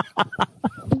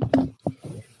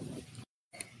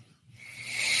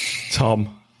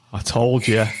 Tom, I told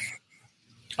you.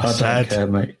 I don't care,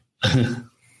 mate.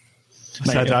 I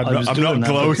said I'm not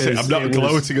gloating. I'm not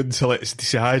gloating until it's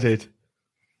decided.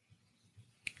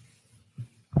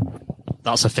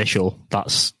 That's official.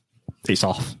 It's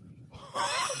off.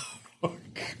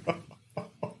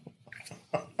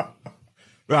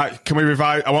 Right, can we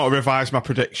revise? I want to revise my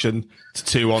prediction to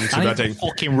 2-1 to Reading.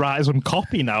 Fucking write some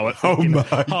copy now at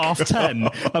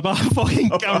 10:30 about fucking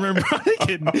Cameron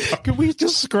Brannigan. Can we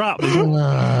just scrap this?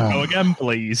 Go again,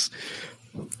 please.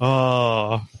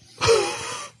 Oh.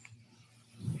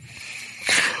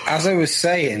 As I was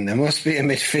saying, there must be a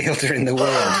midfielder in the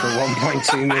world for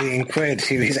 1.2 million quid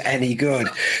who is any good.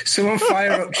 Someone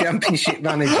fire up Championship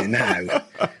Manager now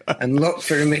and look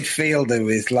for a midfielder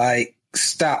with like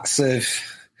stats of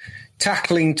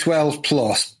tackling 12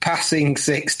 plus, passing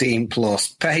 16 plus,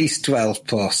 pace 12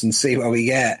 plus, and see what we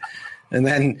get. And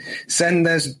then send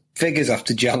those figures off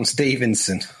to John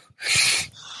Stevenson.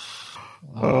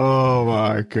 Oh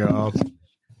my God.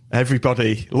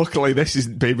 Everybody, luckily this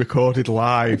isn't being recorded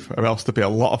live, or else there'd be a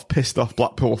lot of pissed off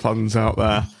Blackpool fans out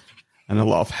there and a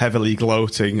lot of heavily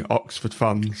gloating Oxford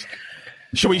fans.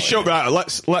 Shall we shut right?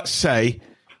 Let's say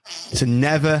to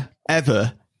never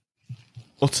ever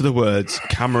utter the words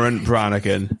Cameron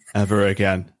Brannigan ever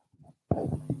again.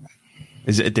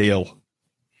 Is it a deal?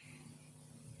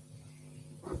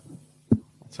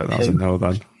 So that's a no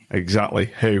then. Exactly.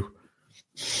 Who?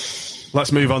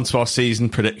 Let's move on to our season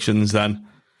predictions then.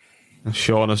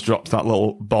 Sean has dropped that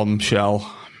little bombshell.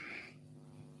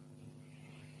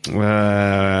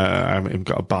 I haven't even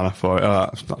got a banner for it.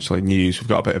 It's actually news. We've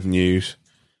got a bit of news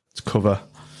to cover.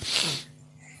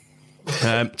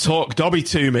 Talk Dobby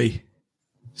to me,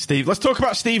 Steve. Let's talk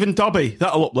about Stephen Dobby.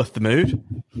 That'll uplift the mood.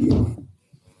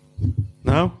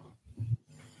 No?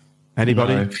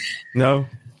 Anybody? No?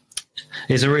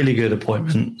 It's a really good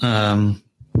appointment. Getting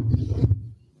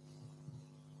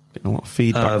a lot of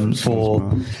feedback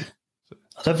for...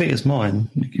 I don't think it's mine.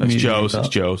 It's Joe's. It's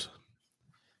Joe's.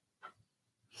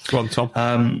 Go on, Tom.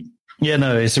 Yeah,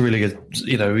 no, it's a really good,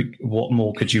 what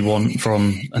more could you want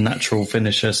from a natural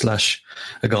finisher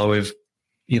 / a guy with,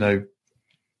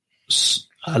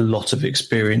 a lot of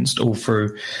experience all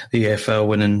through the EFL,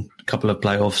 winning a couple of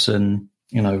playoffs and,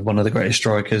 one of the greatest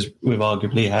strikers we've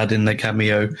arguably had in the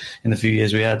cameo in the few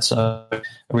years we had. So a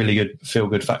really good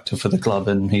feel-good factor for the club,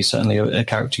 and he's certainly a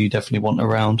character you definitely want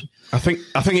around. I think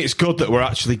it's good that we're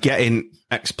actually getting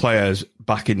ex-players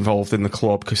back involved in the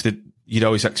club, because you'd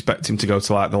always expect him to go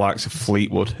to like the likes of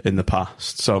Fleetwood in the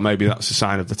past. So maybe that's a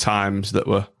sign of the times that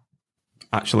we're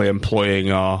actually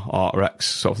employing our ex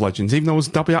sort of legends. Even though was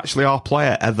Dobby actually our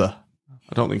player ever?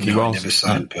 I don't think he was. Never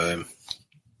signed perm.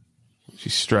 Which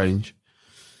is strange.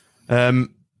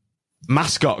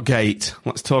 Mascot gate.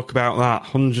 Let's talk about that.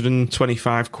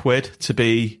 125 quid to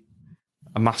be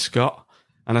a mascot.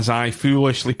 And as I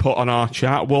foolishly put on our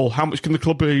chat, well, how much can the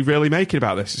club be really making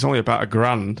about this? It's only about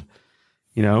 $1,000,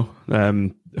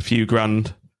 a few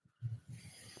grand.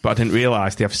 But I didn't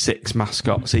realise they have 6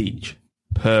 mascots each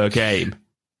per game,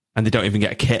 and they don't even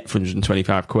get a kit for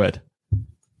 125 quid.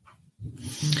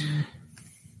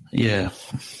 Yeah.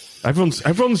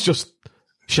 Everyone's just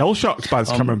shell-shocked by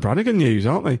this Cameron Brannigan news,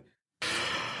 aren't they?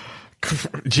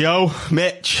 Joe,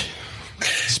 Mitch,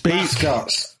 speak.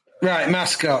 Mascots. Right,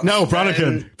 mascots. No,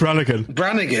 Brannigan.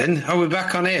 Brannigan? Oh, we're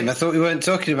back on him. I thought we weren't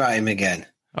talking about him again.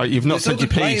 Oh, you've not There's said other your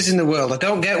piece. players in the world. I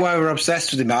don't get why we're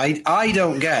obsessed with him. I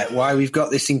don't get why we've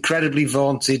got this incredibly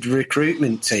vaunted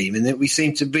recruitment team and that we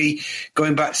seem to be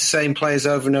going back to the same players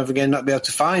over and over again, not be able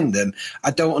to find them.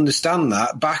 I don't understand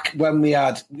that. Back when we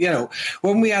had,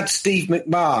 when we had Steve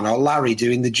McMahon or Larry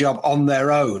doing the job on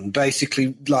their own,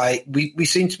 basically, like we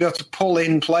seem to be able to pull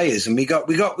in players, and we got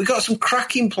some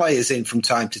cracking players in from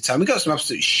time to time. We got some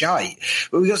absolute shite,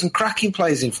 but we got some cracking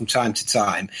players in from time to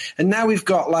time. And now we've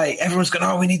got everyone's going,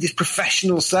 oh, we need this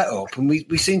professional setup, and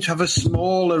we seem to have a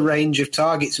smaller range of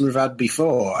targets than we've had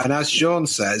before. And as Sean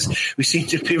says, we seem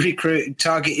to be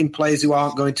targeting players who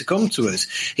aren't going to come to us.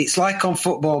 It's like on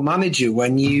Football Manager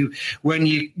when you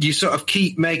sort of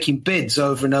keep making bids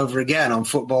over and over again on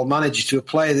Football Manager to a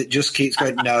player that just keeps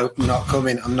going, no, I'm not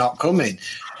coming.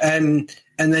 And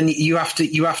then you have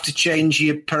to change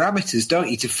your parameters,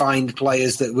 don't you, to find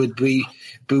players that would be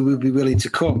willing to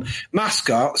come.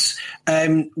 Mascots,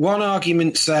 one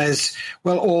argument says,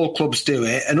 well, all clubs do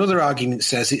it. Another argument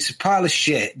says it's a pile of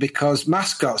shit because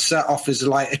mascots set off as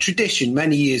like a tradition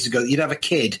many years ago. You'd have a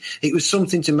kid. It was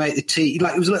something to make the team,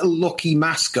 like it was a little lucky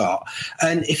mascot.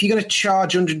 And if you're going to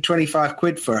charge 125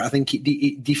 quid for it, I think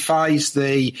it defies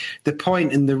the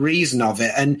point and the reason of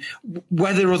it. And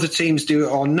whether other teams do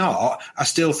it or not, I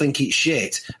still think it's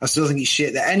shit. I still think it's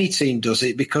shit that any team does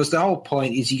it, because the whole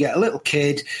point is you get a little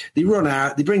kid, they run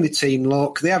out, they bring the team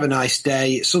luck, they have a nice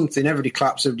day, it's something, everybody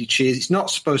claps, everybody cheers. It's not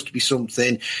supposed to be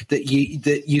something that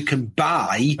you can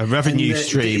buy. A revenue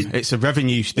stream. It's a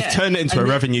revenue. They've turned it into a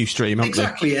revenue stream, haven't they?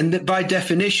 Exactly, and that by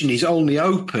definition is only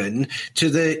open to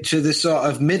the sort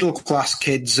of middle class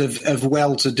kids of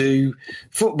well-to-do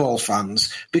football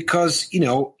fans, because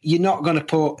you're not going to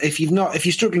put, if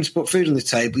you're struggling to put food on the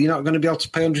table, you're not going to be able to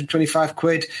pay 125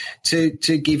 quid to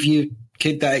give you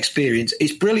kid that experience.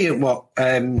 It's brilliant what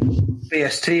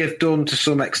BST have done to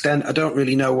some extent. I don't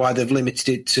really know why they've limited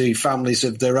it to families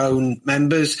of their own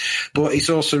members, but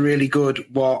it's also really good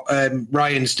what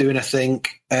Ryan's doing, I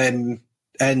think, and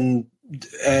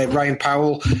Ryan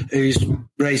Powell, who's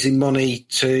raising money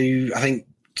to, I think,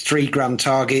 $3,000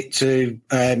 target to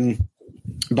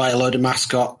buy a load of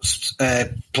mascots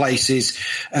places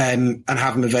and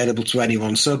have them available to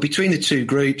anyone. So between the two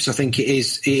groups, I think it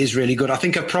is really good. I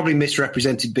think I've probably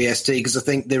misrepresented BST because I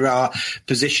think there are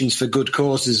positions for good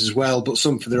causes as well, but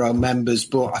some for their own members.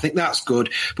 But I think that's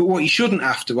good. But what you shouldn't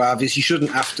have to have is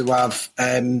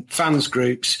fans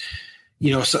groups,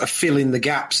 sort of filling the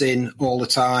gaps in all the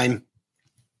time.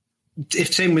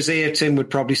 If Tim was here, Tim would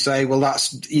probably say, well,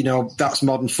 that's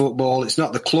modern football. It's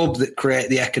not the club that create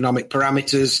the economic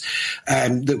parameters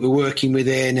that we're working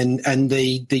within. And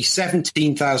the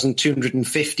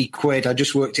 17,250 quid, I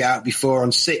just worked it out before,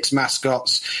 on 6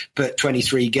 mascots per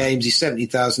 23 games is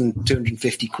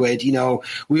 70,250 quid.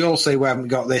 We all say, why haven't we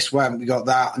got this? Why haven't we got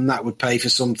that? And that would pay for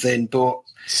something. But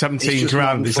 17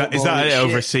 grand, is that it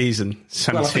over a season?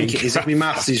 17 well, I think it is. If my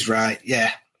maths is right,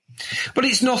 yeah. But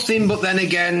it's nothing. But then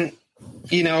again,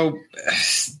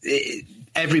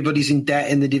 everybody's in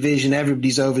debt in the division.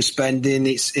 Everybody's overspending.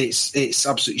 It's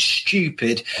absolutely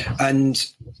stupid, and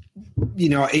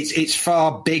it's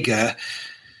far bigger.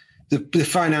 The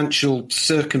financial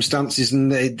circumstances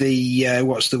and the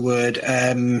what's the word?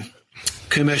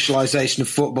 Commercialisation of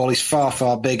football is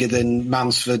far bigger than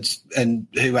Mansford and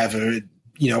whoever.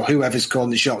 Whoever's calling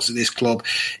the shots at this club,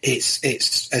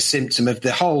 it's a symptom of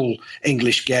the whole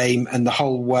English game and the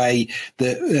whole way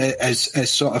that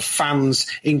as sort of fans,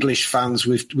 English fans,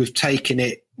 we've taken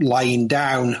it lying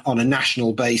down on a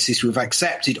national basis. We've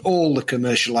accepted all the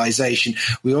commercialisation.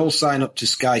 We all sign up to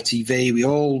Sky TV. We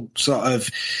all sort of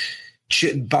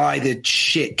buy the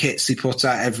shit kits they put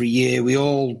out every year. We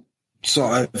all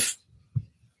sort of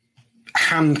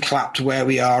hand clapped where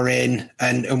we are in,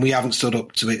 and we haven't stood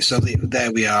up to it. So there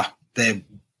we are.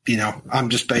 I'm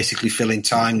just basically filling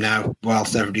time now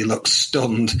whilst everybody looks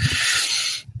stunned.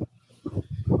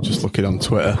 Just looking on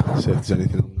Twitter, see if there's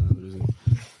anything on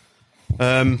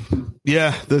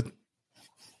there.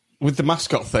 With the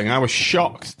mascot thing, I was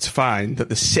shocked to find that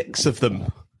there's 6 of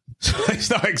them. So it's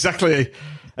not exactly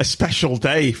a special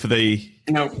day for the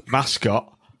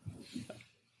mascot.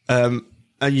 And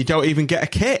you don't even get a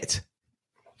kit.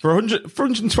 For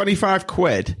 125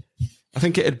 quid, I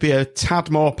think it'd be a tad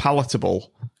more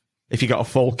palatable if you got a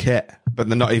full kit, but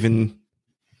they're not even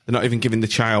giving the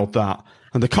child that.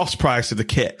 And the cost price of the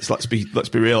kits, let's be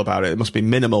real about it, it must be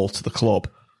minimal to the club.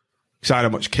 Because I know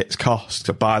how much kits cost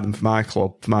to buy them for my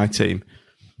club, for my team,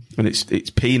 and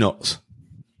it's peanuts.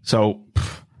 So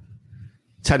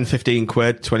 10, 15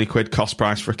 quid, 20 quid cost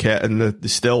price for a kit, and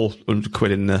there's still 100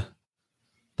 quid in the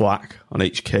black on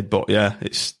each kid. But yeah,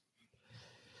 it's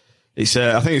I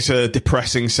think it's a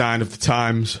depressing sign of the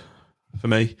times for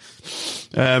me.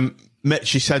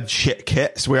 Mitch, you said shit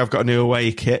kits. We have got a new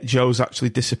away kit. Joe's actually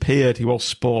disappeared. He was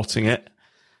sporting it.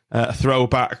 A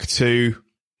throwback to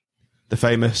the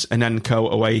famous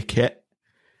Anenko away kit.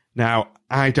 Now,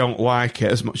 I don't like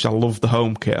it as much as I love the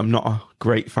home kit. I'm not a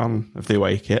great fan of the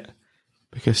away kit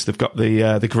because they've got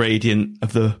the gradient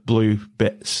of the blue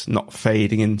bits not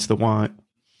fading into the white.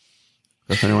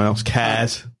 If anyone else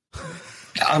cares.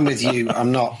 I'm with you.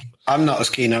 I'm not as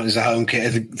keen on it as the home kit.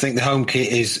 I think the home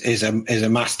kit is a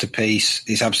masterpiece.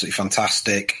 It's absolutely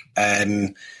fantastic.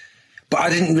 But I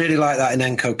didn't really like that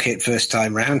Anenko kit first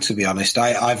time round, to be honest.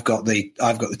 I've got the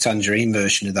tangerine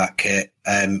version of that kit,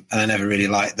 and I never really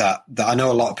liked that. I know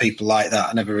a lot of people like that.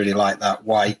 I never really liked that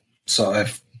white sort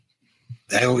of.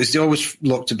 They always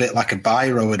looked a bit like a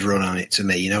Biro had run on it to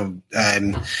me, you know.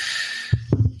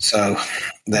 So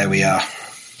there we are.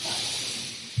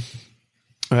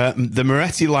 The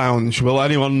Moretti Lounge. Will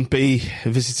anyone be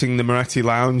visiting the Moretti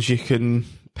Lounge? You can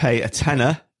pay a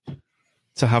tenner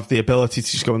to have the ability to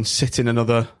just go and sit in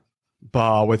another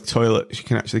bar with toilets. You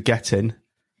can actually get in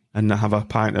and have a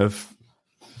pint of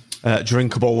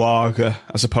drinkable lager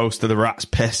as opposed to the rat's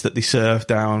piss that they serve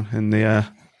down in the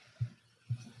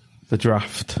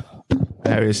draft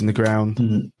areas in the ground.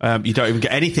 You don't even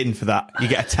get anything for that. You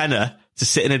get a tenner to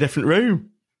sit in a different room.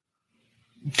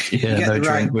 Yeah, no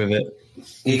drink with it.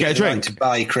 You get a drink right to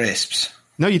buy crisps.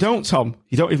 No, you don't, Tom.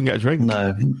 You don't even get a drink.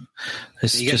 No,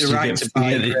 it's you just get the right to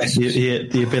buy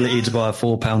the ability to buy a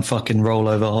 £4 fucking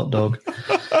rollover hot dog.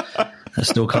 I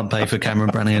still can't pay for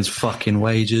Cameron Brannigan's fucking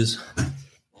wages.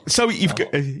 So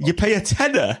you pay a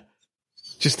tenner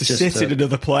just to sit in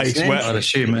another place. I'd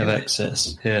assume of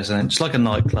excess. Yeah, so it's like a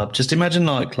nightclub. Just imagine a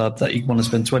nightclub that you want to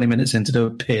spend 20 minutes in to do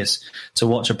a piss, to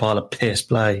watch a pile of piss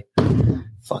play.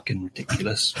 Fucking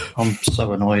ridiculous. I'm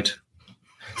so annoyed.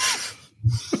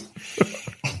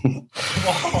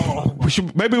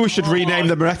 Maybe we should rename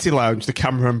the Moretti Lounge the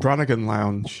Cameron Brannigan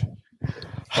Lounge.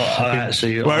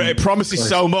 Where it promises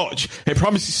so much. It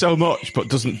promises so much, but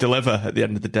doesn't deliver at the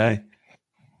end of the day.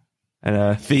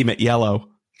 And theme it yellow.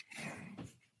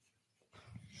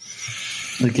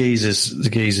 The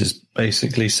geezers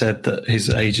basically said that his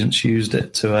agents used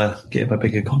it to get him a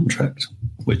bigger contract,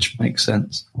 which makes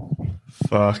sense.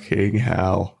 Fucking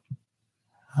hell.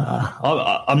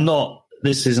 I'm not.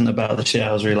 This isn't about the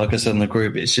shithousery, like I said in the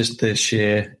group. It's just the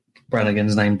sheer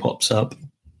Brannigan's name pops up.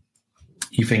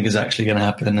 You think is actually going to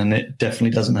happen, and it definitely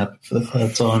doesn't happen for the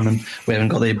third time, and we haven't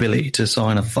got the ability to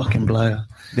sign a fucking player.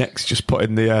 Next, just put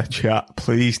in the chat,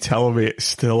 please tell me it's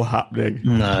still happening.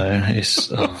 No, it's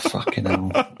fucking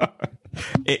hell.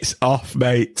 It's off,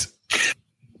 mate.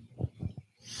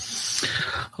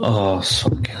 Oh,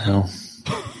 fucking hell.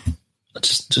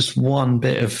 Just one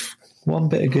bit of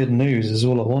good news is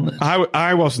all I wanted.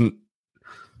 I wasn't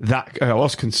that. I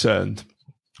was concerned,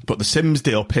 but the Sims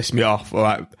deal pissed me off.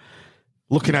 Like,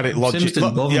 looking at it logically, Sims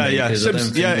didn't bother me because I don't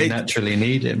Sims, think we naturally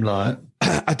need him. Like,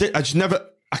 I just never.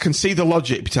 I can see the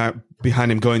logic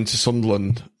behind him going to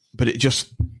Sunderland, but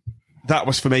that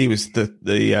was for me was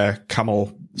the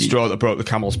camel straw that broke the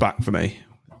camel's back for me.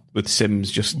 With Sims,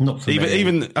 just not for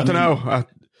even me. I don't know.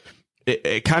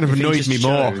 It kind of annoyed me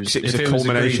more because it was a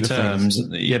culmination of things.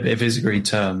 Yeah, but if it's agreed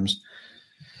terms,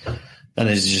 and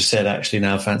as you just said, actually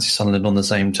now fancy Sunderland on the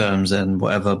same terms, then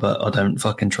whatever. But I don't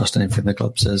fucking trust anything the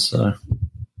club says, so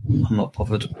I'm not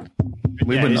bothered.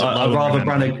 We wouldn't. I'd rather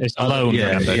Brannigan. It's a loan.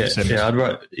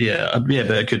 But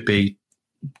it could be.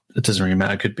 It doesn't really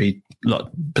matter. It could be like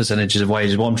percentages of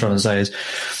wages. What I'm trying to say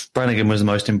is, Brannigan was the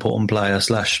most important player /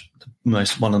 one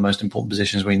of the most important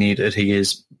positions we needed. He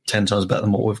is 10 times better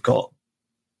than what we've got.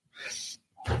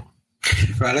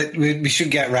 Right, we should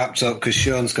get wrapped up because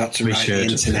Sean's got to write the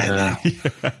internet now.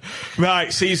 Yeah.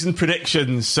 Right, season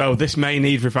predictions. So this may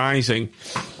need revising,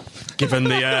 given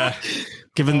the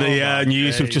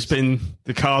news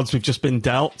the cards we've just been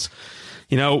dealt.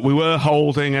 You know, we were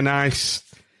holding a nice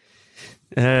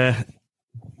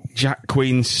Jack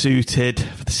Queen suited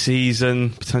for the season,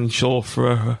 potential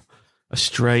for a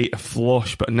straight, a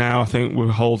flush, but now I think we're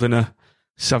holding a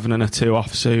 7 and a 2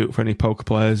 offsuit for any poker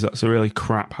players. That's a really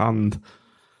crap hand.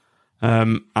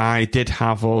 I did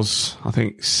have us, I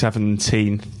think,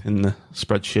 17th in the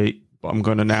spreadsheet, but I'm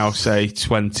going to now say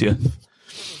 20th.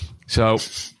 So,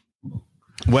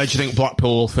 where do you think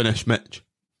Blackpool will finish, Mitch?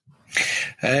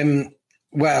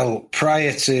 Well,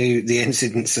 prior to the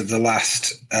incidents of the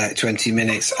last 20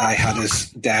 minutes, I had us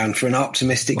down for an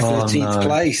optimistic 13th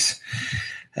place.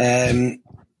 I'm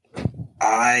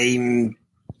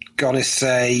going to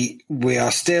say we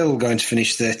are still going to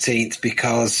finish 13th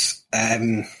because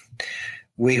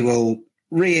we will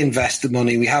reinvest the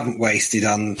money we haven't wasted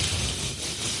on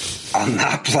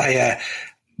that player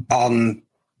on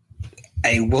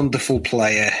a wonderful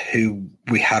player who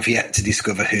we have yet to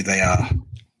discover who they are.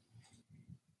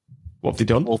 What have they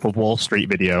done? Wolf of Wall Street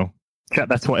video. Check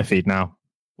their Twitter feed now.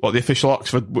 What, the official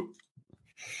Oxford?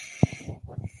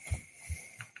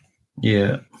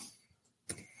 Yeah.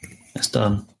 It's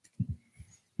done.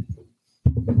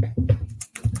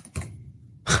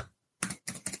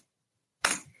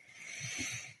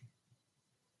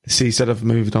 See, he said I've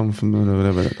moved on from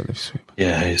whatever.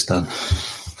 Yeah, it's done.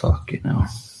 Fuck it now.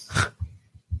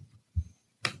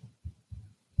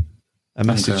 A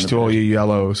message to all you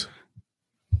yellows.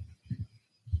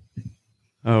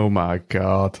 Oh my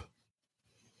God.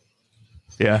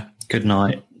 Yeah. Good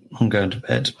night. I'm going to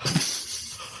bed.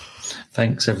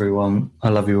 Thanks, everyone. I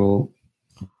love you all.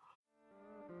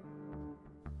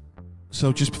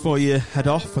 So just before you head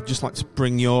off, I'd just like to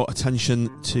bring your attention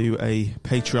to a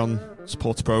Patreon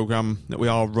supporter program that we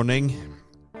are running.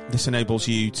 This enables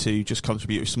you to just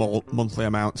contribute a small monthly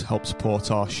amount to help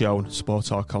support our show and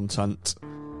support our content.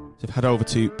 So if you head over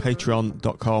to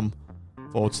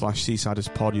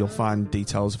patreon.com/SeasidersPod, you'll find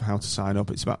details of how to sign up.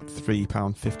 It's about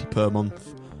 £3.50 per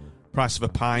month. Price of a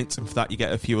pint, and for that you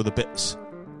get a few other bits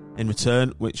in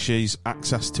return, which is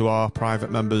access to our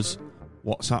private members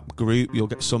WhatsApp group. You'll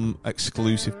get some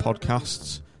exclusive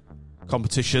podcasts,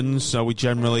 competitions, so we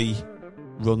generally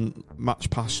run match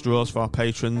pass draws for our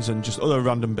patrons and just other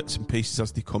random bits and pieces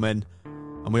as they come in.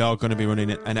 And we are going to be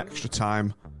running an extra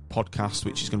time podcast,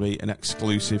 which is going to be an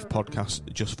exclusive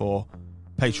podcast just for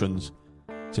patrons.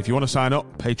 So if you want to sign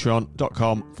up,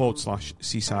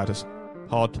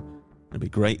 patreon.com/SeasidersPod. It'd be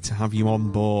great to have you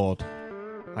on board.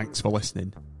 Thanks for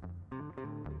listening.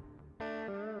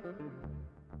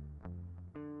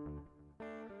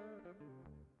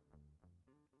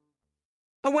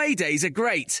 Away days are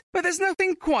great, but there's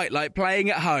nothing quite like playing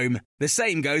at home. The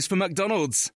same goes for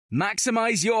McDonald's.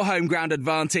 Maximise your home ground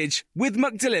advantage with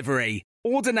McDelivery.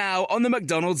 Order now on the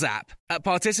McDonald's app. At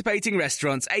participating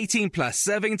restaurants, 18 plus,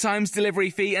 serving times,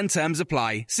 delivery fee and terms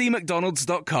apply. See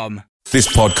mcdonalds.com. This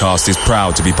podcast is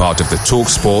proud to be part of the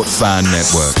TalkSport Fan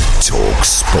Network.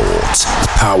 TalkSport.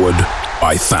 Powered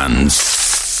by fans.